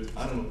there.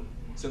 I don't know.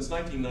 Since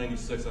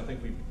 1996, I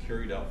think we've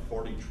carried out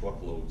 40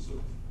 truckloads of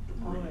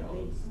debris out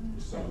of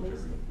the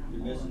cemetery.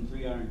 You're missing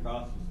 300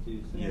 crosses too,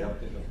 so yeah.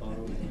 Take a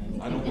photo.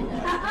 I know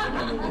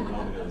where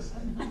one is.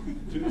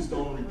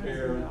 Tombstone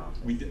repair.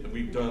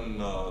 We've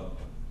done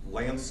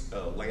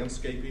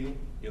landscaping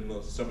in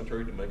the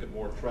cemetery to make it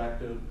more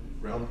attractive.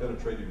 Ground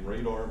penetrating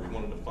radar. We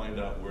wanted to find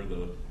out where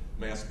the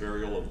mass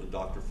burial of the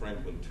Dr.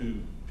 Franklin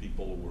II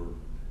people were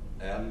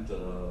at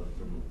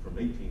from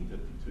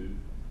 1852.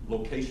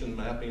 Location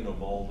mapping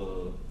of all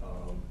the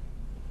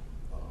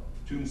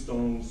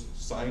tombstones,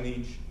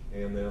 signage,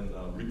 And then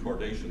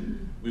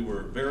recordation. We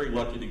were very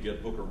lucky to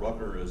get Booker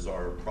Rucker as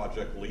our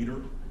project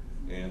leader,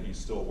 and he's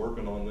still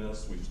working on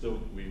this. We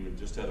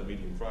just had a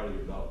meeting Friday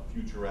about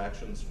future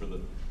actions for the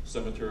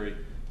cemetery.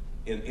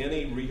 In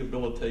any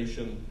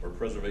rehabilitation or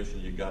preservation,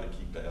 you got to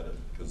keep at it,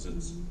 because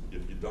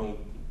if you don't,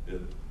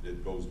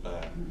 it goes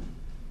back.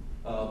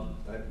 I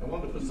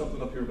wanted to put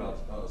something up here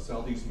about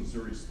Southeast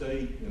Missouri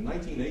State. In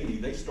 1980,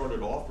 they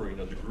started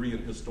offering a degree in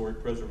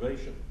historic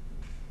preservation.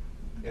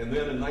 And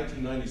then in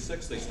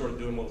 1996, they started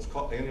doing what's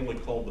annually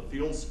called the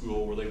Field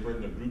School, where they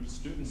bring a group of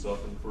students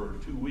up, and for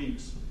 2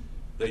 weeks,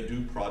 they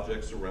do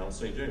projects around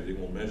St. James. They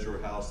will measure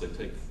a house, they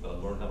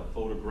learn how to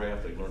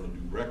photograph, they learn to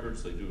do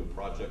records, they do a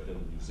project in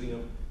a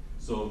museum.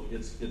 So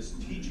it's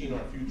teaching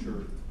our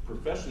future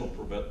professional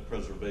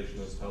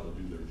preservationists how to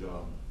do their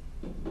job.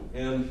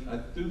 And I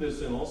threw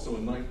this in also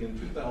in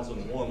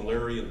 2001,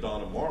 Larry and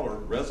Donna Mueller,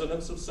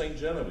 residents of St.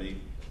 Genevieve,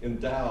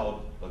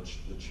 endowed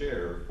the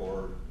chair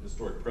for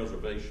historic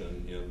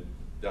preservation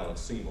down at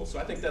Seymour. So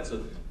I think that's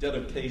a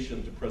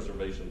dedication to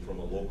preservation from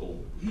a local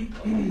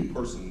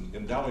person.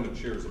 Endowing a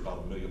chair is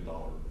about $1 million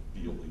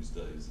deal these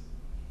days.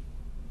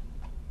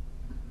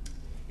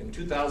 In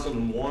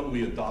 2001,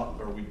 we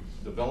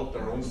developed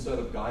our own set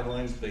of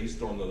guidelines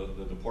based on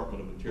the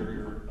Department of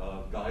Interior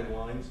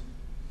guidelines.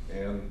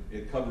 And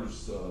it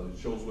covers, it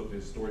shows what the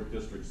historic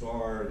districts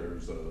are.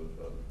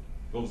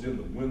 Goes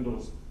into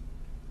windows,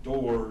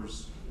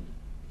 doors,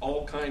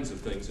 all kinds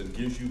of things, and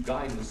gives you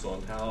guidance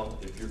on how,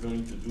 if you're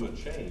going to do a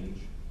change,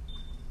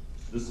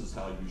 this is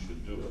how you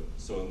should do it.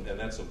 So, and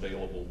that's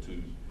available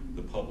to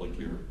the public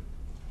here.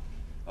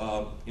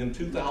 In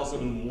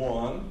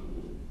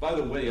 2001, by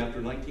the way,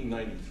 after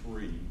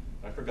 1993,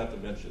 I forgot to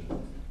mention,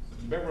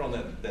 remember on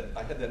that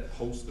I had that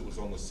post that was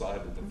on the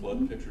side with the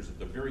flood pictures. At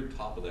the very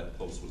top of that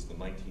post was the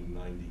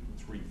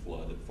 1993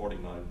 flood at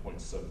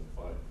 49.75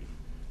 feet.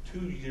 2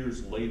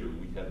 years later,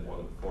 we had one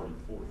at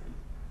 44 feet.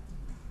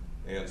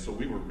 And so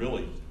we were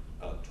really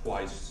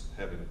twice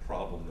having a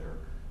problem there.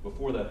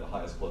 Before that, the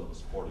highest flood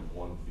was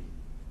 41 feet.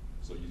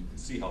 So you can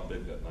see how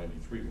big that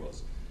 93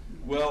 was.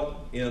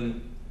 Well,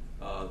 in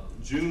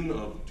June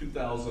of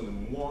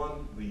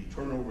 2001, the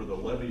turnover of the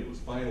levee was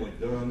finally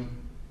done.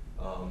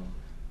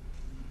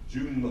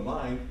 June the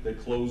 9th, they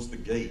closed the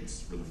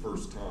gates for the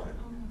first time.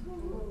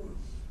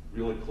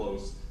 Really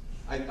close.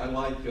 I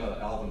like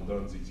Alvin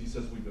Dunsies. He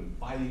says we've been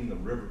fighting the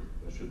river,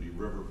 that should be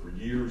river, for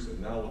years, and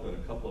now within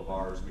a couple of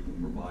hours we can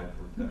provide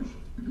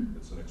protection.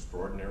 It's an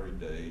extraordinary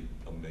day,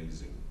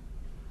 amazing.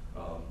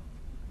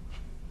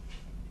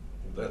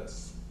 That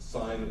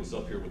sign that was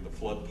up here with the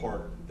flood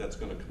park, that's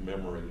going to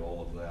commemorate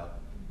all of that.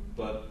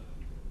 But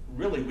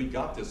really, we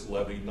got this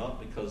levee not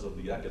because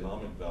of the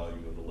economic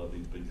value of the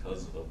levee,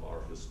 because of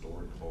our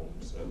historic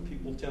homes. And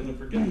people tend to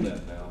forget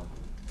that now.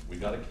 We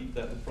got to keep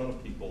that in front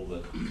of people,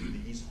 that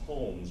these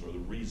homes are the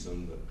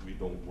reason that we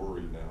don't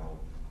worry now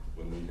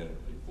when we have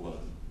a flood.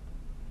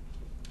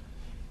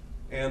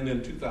 And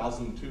in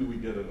 2002, we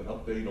did an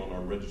update on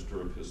our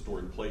Register of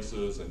Historic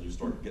Places, and you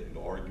start getting to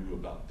argue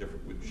about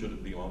different, should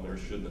it be on there,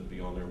 shouldn't it be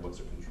on there,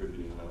 what's a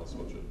contributing house,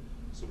 what's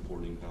a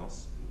supporting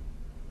house.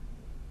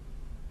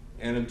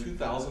 And in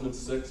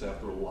 2006,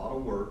 after a lot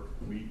of work,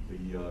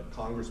 the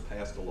Congress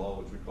passed a law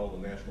which we call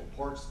the National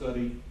Park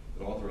Study,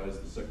 that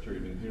authorized the Secretary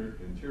of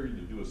Interior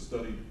to do a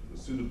study, the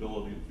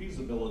suitability and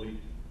feasibility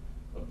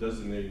of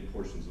designating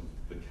portions of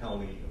the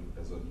county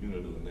as a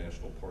unit of the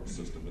National Park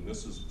System. And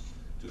this is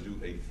to do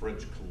a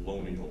French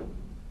colonial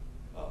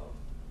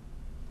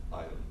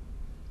item.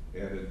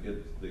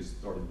 And they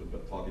started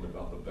talking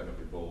about the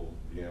Bec-a-Picot,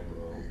 the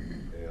Amaro,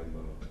 and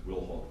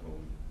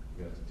Wilhawcombe.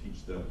 We have to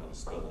teach them how to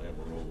spell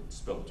Amaro,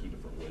 spelled 2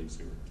 different ways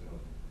here.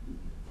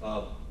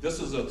 This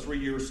is a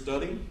 3-year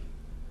study,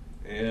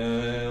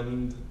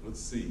 and let's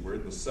see, we're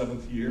in the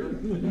 7th year.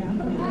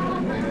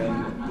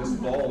 And this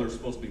fall, they're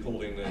supposed to be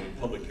holding a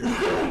public hearing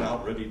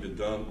about ready to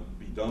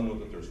be done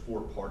with it. There's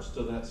 4 parts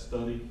to that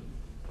study.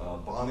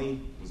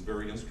 Bonnie was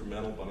very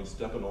instrumental, Bonnie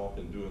Stepanoff,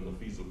 in doing the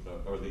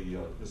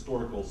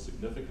historical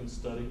significance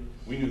study.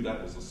 We knew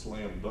that was a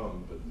slam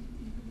dunk,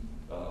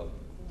 but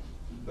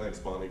thanks,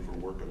 Bonnie, for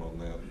working on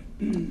that.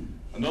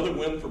 Another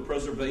win for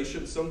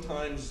preservation.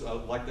 Sometimes,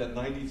 like that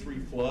 93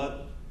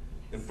 flood,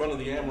 in front of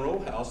the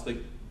Amaro house, they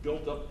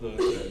built up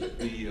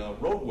the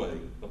roadway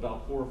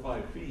about 4 or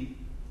 5 feet,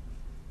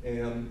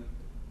 and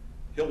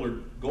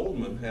Hillard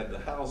Goldman had the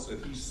house,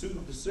 and he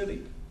sued the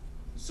city.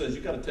 He says,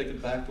 you got to take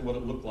it back to what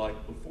it looked like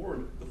before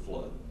the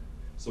flood.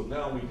 So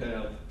now we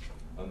have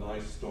a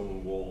nice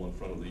stone wall in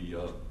front of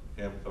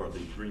the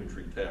Green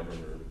Tree Tavern,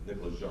 or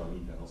Nicholas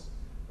Johnny house,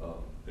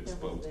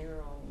 exposed. It was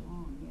there all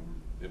along,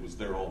 yeah. It was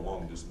there all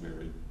along, just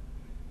buried.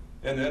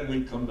 And then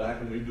we come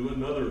back and we do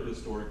another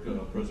historic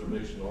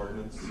preservation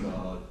ordinance.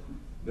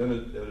 Then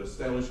it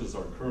establishes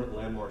our current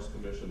landmarks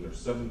commission. There's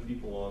 7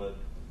 people on it.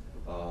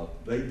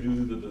 They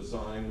do the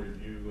design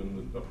review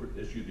and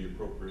issue the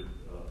appropriate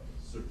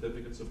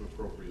certificates of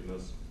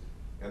appropriateness.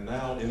 And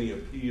now any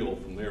appeal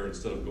from there,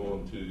 instead of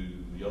going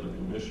to the other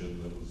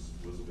commission that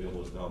was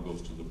available, now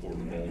goes to the Board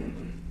of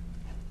Aldermen.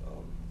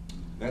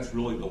 That's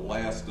really the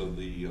last of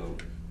the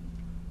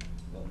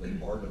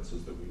the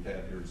ordinances that we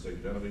have here in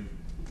St. Genevieve.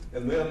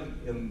 And then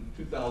in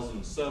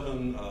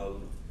 2007,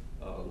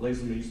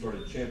 Lazenby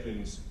started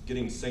championing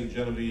getting St.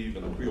 Genevieve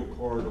and the Creole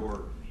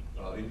Corridor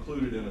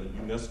included in a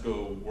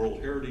UNESCO World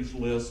Heritage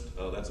List.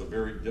 That's a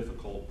very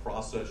difficult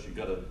process. You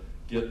got to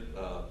get,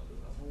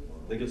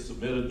 they get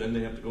submitted, then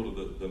they have to go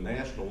to the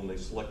national, and they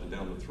select it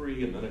down to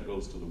 3, and then it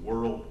goes to the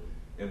world.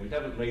 And we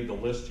haven't made the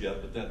list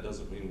yet, but that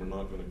doesn't mean we're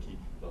not going to keep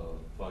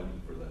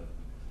fighting for that.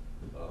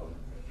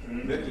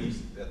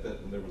 Vicky's at that,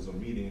 and there was a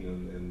meeting,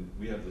 and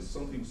we have this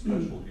something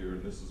special here,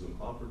 and this is an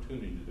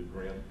opportunity to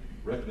grant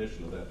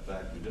recognition of that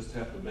fact. We just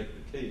have to make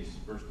the case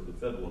first to the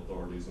federal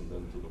authorities and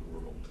then to the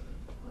world.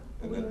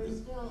 And We're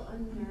still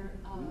under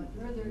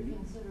further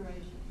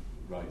consideration.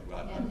 Right.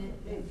 And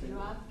they've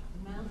dropped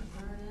Mount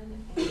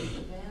Vernon and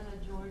Savannah,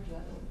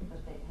 Georgia,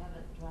 but they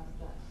haven't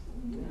dropped us.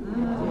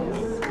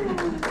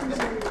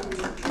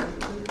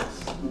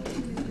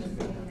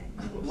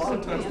 A lot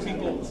of times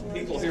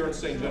people here in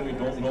St. Genevieve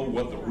don't know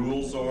what the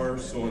rules are.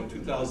 So in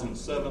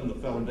 2007, the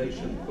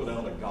foundation put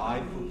out a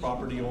guide for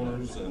property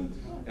owners, and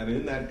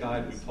in that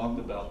guide we talked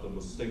about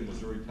the state of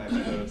Missouri tax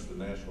credits, the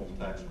national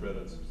tax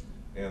credits,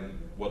 and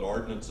what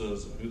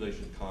ordinances and who they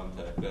should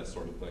contact, that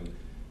sort of thing.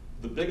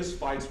 The biggest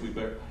fights we've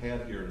ever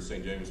had here in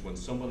St. James when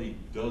somebody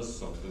does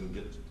something,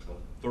 gets a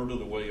third of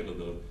the way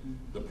into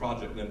the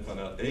project, and then find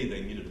out, A,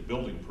 they needed a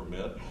building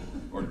permit,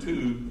 or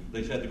 2,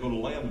 they had to go to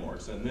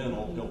landmarks, and then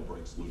all hell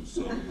breaks loose.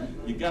 So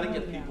you got to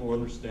get people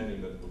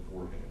understanding that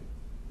beforehand.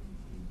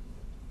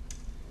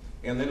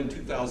 And then in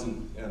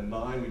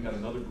 2009, we had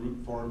another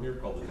group formed here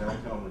called the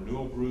Downtown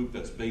Renewal Group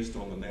that's based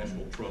on the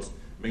National Trust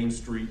Main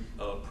Street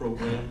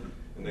program.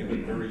 And they've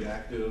been very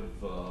active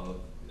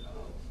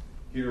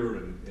here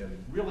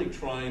and really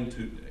trying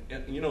to,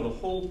 you know, the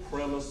whole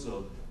premise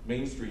of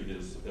Main Street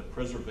is a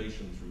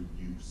preservation through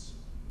use.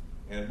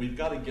 And we've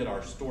got to get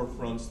our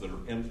storefronts that are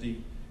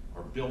empty,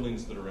 our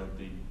buildings that are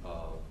empty,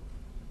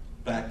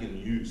 back in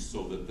use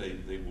so that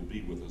they will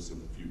be with us in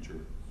the future.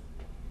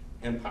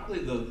 And probably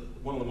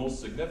one of the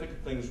most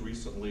significant things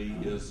recently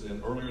is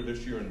earlier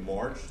this year in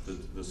March,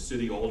 the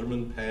city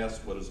alderman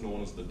passed what is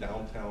known as the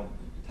Downtown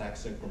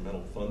Tax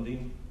Incremental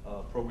Funding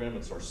program.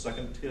 It's our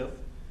second TIF.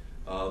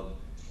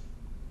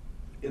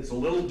 It's a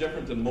little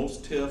different than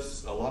most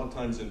TIFs. A lot of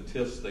times in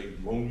TIFs, they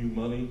loan you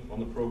money on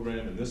the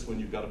program, and this one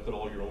you've got to put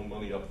all your own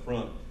money up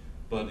front.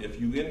 But if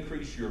you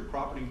increase your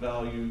property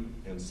value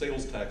and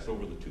sales tax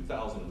over the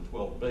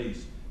 2012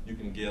 base, you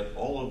can get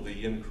all of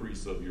the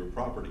increase of your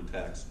property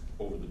tax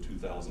over the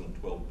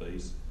 2012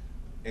 base,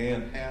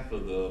 and half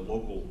of the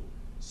local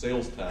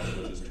sales tax,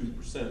 which is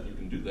 2%. You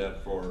can do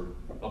that for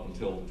up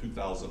until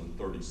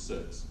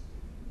 2036.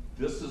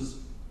 This is,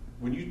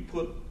 when you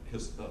put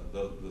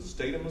the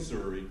state of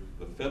Missouri,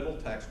 the federal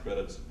tax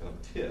credits, and a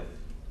TIF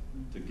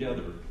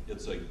together,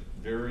 it's a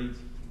very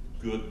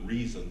good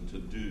reason to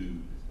do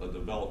a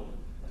development.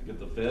 To get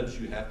the feds,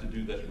 you have to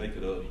do that, make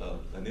it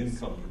an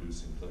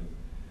income-producing thing.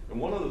 And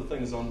one of the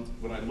things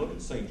when I look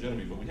at St.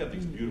 Genevieve, we have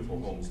these beautiful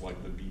homes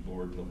like the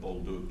Beeboard and the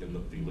Bolduc and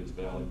the Felix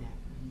Valley.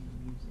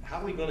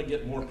 How are we going to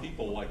get more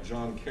people like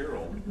John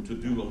Carroll to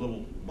do a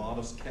little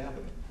modest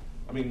cabin?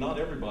 I mean, not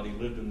everybody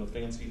lived in the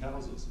fancy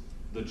houses.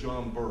 The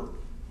John Burke.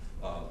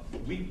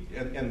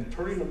 And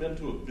turning them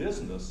into a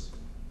business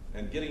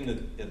and getting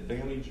an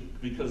advantage,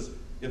 because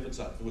if it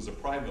was a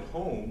private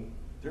home,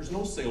 there's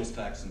no sales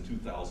tax in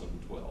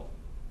 2012.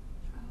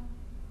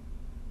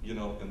 You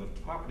know, and the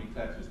property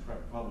tax is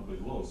probably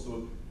low.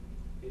 So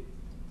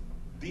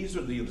these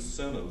are the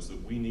incentives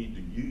that we need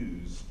to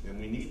use, and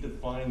we need to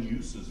find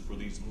uses for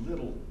these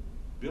little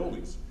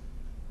buildings.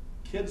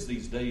 Kids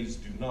these days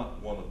do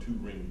not want a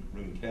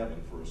 2-room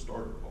cabin for a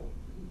starter home.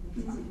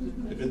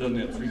 If it doesn't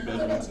have 3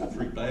 bedrooms and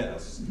 3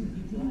 baths.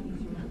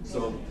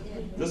 So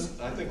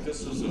I think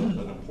this is an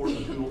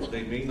important tool.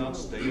 They may not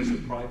stay as a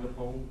private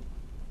home,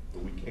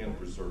 but we can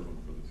preserve them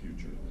for the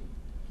future.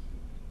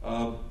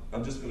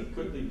 I'm just going to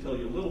quickly tell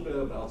you a little bit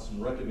about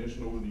some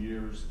recognition over the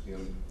years,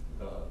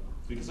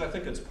 because I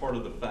think it's part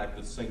of the fact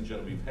that St.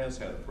 Genevieve has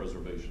had a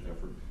preservation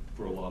effort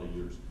for a lot of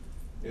years.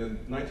 In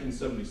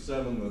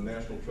 1977, the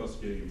National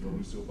Trust gave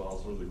Lucille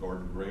Bowser the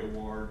Garden Gray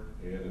Award,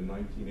 and in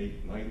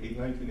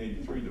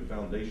 1983, the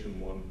foundation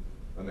won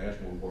a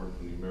national award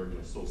from the American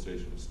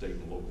Association of State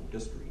and Local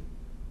History.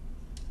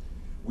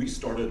 We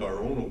started our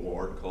own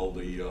award called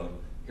the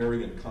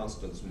Harry and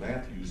Constance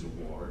Matthews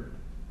Award.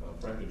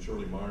 Frank and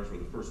Shirley Myers were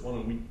the first one,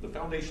 and the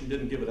foundation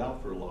didn't give it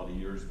out for a lot of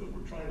years, but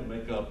we're trying to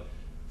make up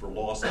for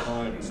lost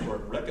time and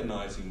start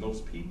recognizing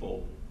those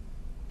people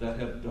that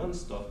have done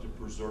stuff to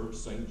preserve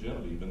St.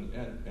 Genevieve.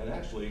 And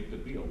actually, it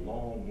could be a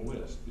long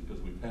list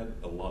because we've had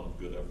a lot of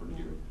good effort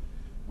here.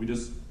 We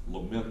just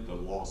lament the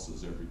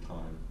losses every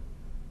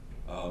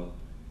time.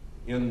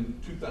 In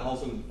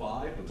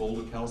 2005, the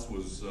Bolduc House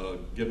was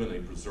given a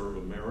Preserve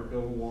America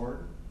Award.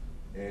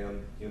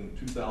 And in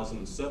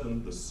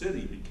 2007, the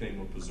city became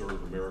a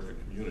Preserve America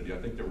community. I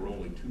think there were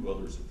only 2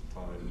 others at the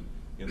time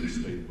in the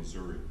state of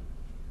Missouri.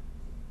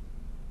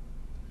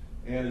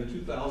 And in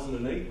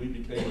 2008, we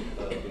became,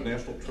 the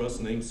National Trust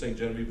named St.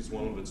 Genevieve as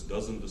one of its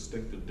dozen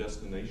distinctive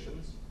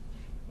destinations.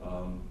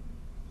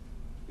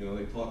 You know,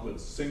 they talk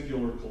about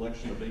singular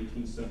collection of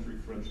 18th century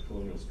French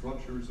colonial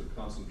structures, a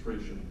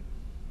concentration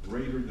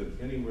greater than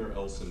anywhere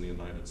else in the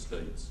United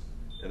States.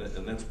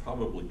 And that's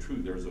probably true.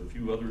 There's a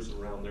few others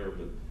around there,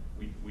 but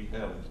we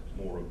have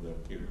more of them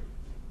here.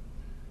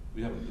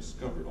 We haven't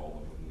discovered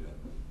all of them yet.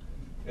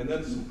 And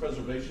then some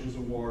preservations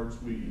awards.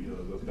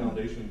 The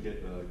foundation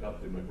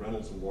got the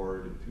McReynolds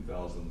Award in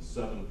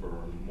 2007 for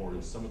our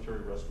Memorial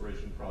Cemetery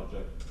Restoration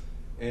Project.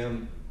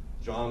 And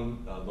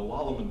John, the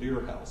Lala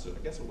House, I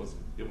guess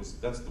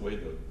that's the way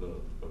the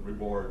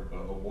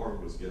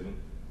award was given,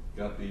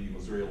 got the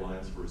Missouri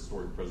Alliance for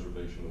Historic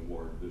Preservation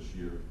Award this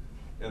year.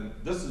 And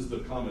this is the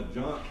comment.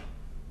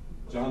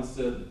 John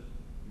said,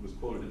 he was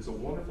quoted, "It's a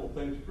wonderful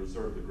thing to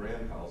preserve the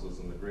grand houses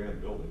and the grand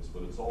buildings,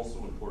 but it's also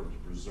important to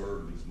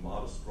preserve these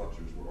modest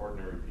structures where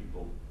ordinary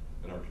people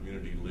in our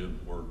community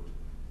lived, worked,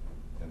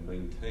 and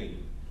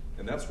maintained."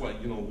 And that's why,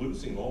 you know,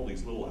 losing all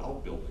these little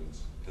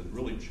outbuildings has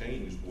really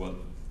changed what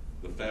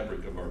the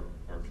fabric of our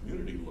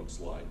community looks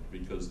like,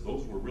 because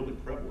those were really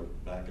prevalent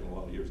back in a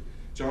lot of years.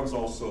 John's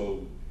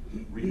also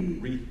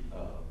rehabbed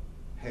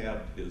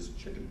his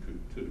chicken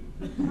coop too.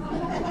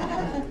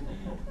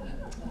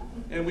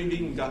 And we've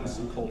even gotten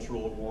some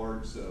cultural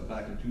awards.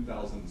 Back in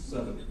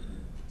 2007,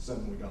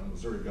 we got a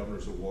Missouri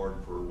Governor's Award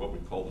for what we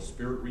call the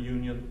Spirit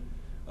Reunion,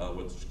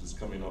 which is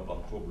coming up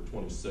October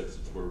 26th.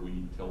 It's where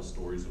we tell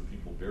stories of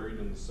people buried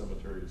in the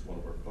cemetery. It's one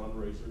of our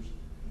fundraisers.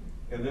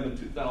 And then in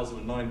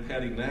 2009,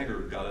 Patty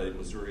Nagger got a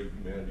Missouri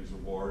Humanities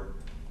Award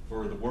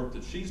for the work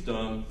that she's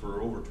done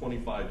for over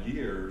 25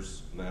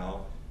 years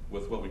now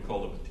with what we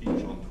call the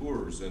Petite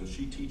Chanteurs. And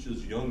she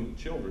teaches young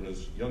children,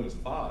 as young as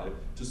 5,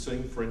 to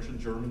sing French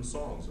and German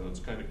songs. And it's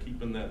kind of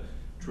keeping that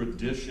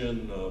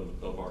tradition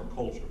of our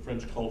culture,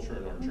 French culture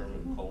and our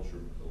German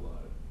culture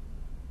alive.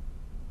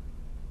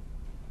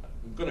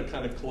 I'm going to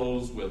kind of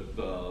close with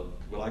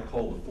what I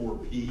call the 4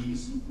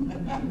 Ps.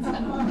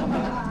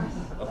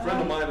 A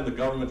friend of mine in the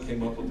government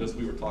came up with this.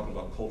 We were talking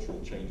about cultural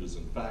changes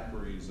in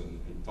factories and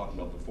talking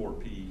about the 4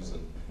 Ps.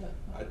 And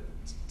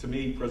to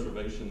me,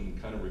 preservation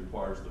kind of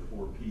requires the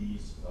 4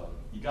 Ps.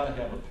 You got to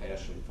have a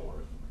passion for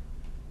it.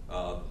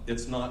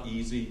 It's not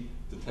easy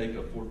to take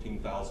a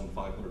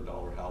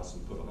 $14,500 house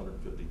and put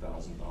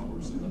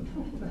 $150,000 in it,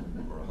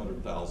 or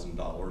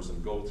 $100,000,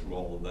 and go through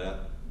all of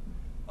that.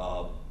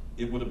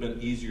 It would have been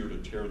easier to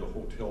tear the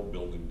hotel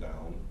building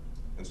down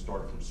and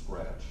start from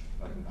scratch.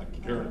 I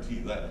can guarantee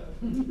that.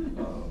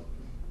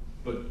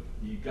 But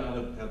you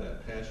gotta have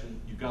that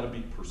passion. You gotta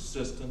be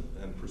persistent,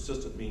 and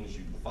persistent means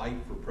you fight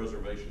for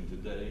preservation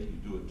today, you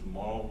do it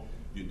tomorrow,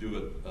 you do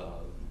it,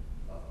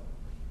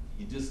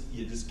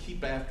 you just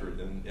keep after it,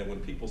 and when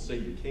people say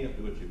you can't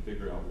do it, you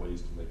figure out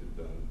ways to make it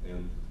done,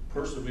 and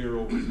persevere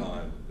over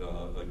time.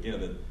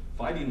 Again,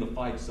 fighting the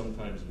fight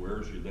sometimes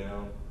wears you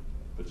down,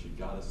 but you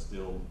gotta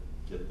still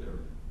get there.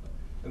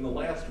 And the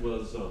last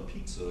was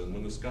pizza, and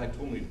when this guy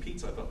told me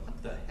pizza, I thought,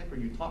 what the heck are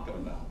you talking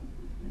about?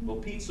 Well,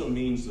 pizza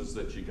means is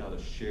that you got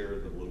to share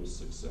the little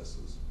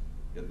successes.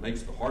 It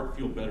makes the heart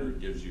feel better. It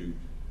gives you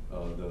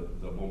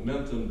the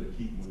momentum to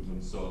keep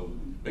moving. So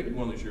maybe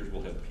one of these years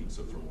we'll have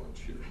pizza for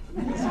lunch here.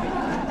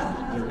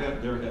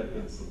 there have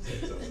been some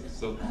successes.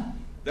 So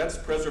that's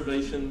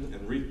preservation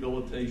and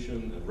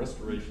rehabilitation and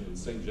restoration in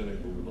St.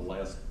 Genevieve over the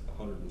last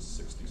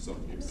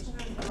 160-something years.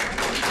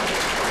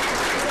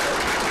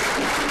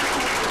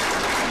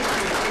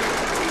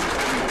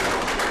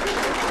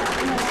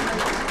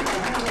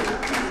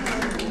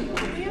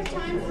 We have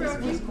time for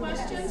a few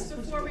questions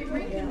before we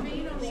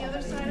reconvene on the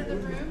other side of the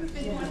room. If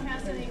anyone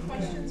has any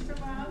questions for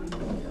Bob.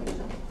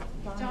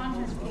 John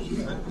has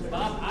questions.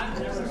 Bob, I've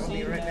never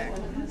seen that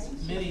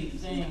many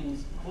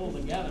things pulled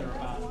together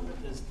about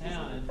this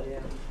town,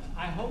 and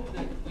I hope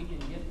that we can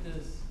get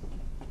this,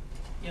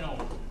 you know,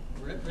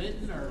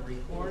 written or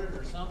recorded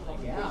or something.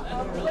 Yeah.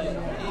 That's really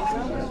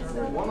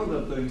amazing. One of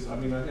the things, I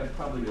mean, I have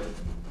probably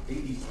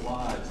 80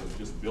 slides of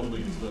just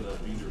buildings that have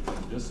either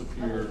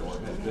disappeared or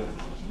have been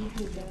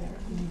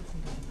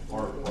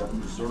are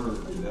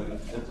preserved. And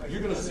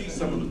you're going to see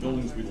some of the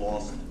buildings we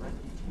lost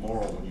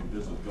tomorrow when you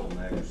visit Bill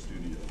Nagger's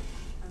studio.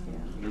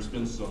 And there's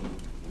been some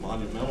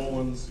monumental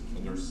ones,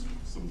 and there's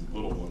some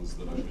little ones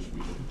that I wish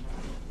we could.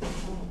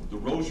 The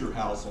Rozier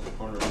House on the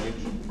corner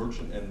of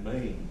Merchant and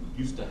Main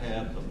used to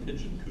have a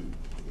pigeon coop,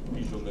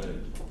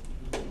 pigeonnet.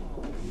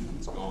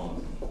 It's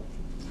gone.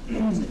 You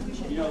know,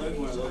 there's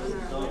one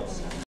of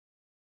those.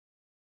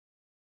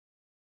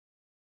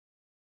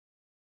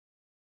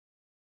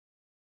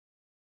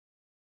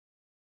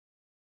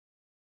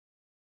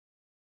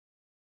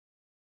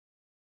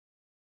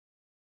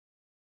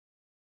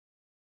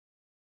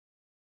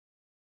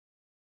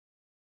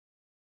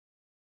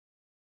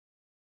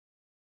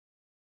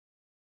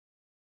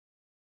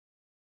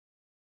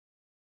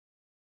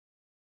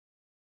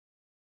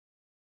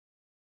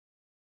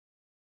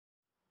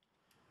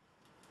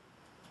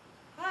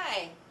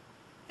 Hi,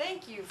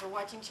 thank you for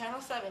watching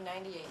Channel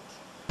 798.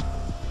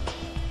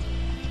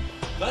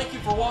 Thank you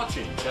for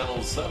watching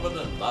Channel 7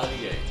 and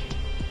 98.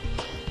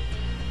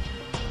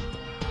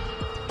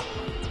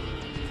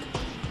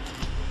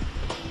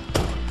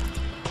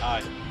 Hi,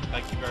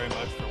 thank you very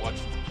much for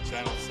watching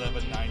Channel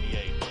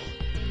 798.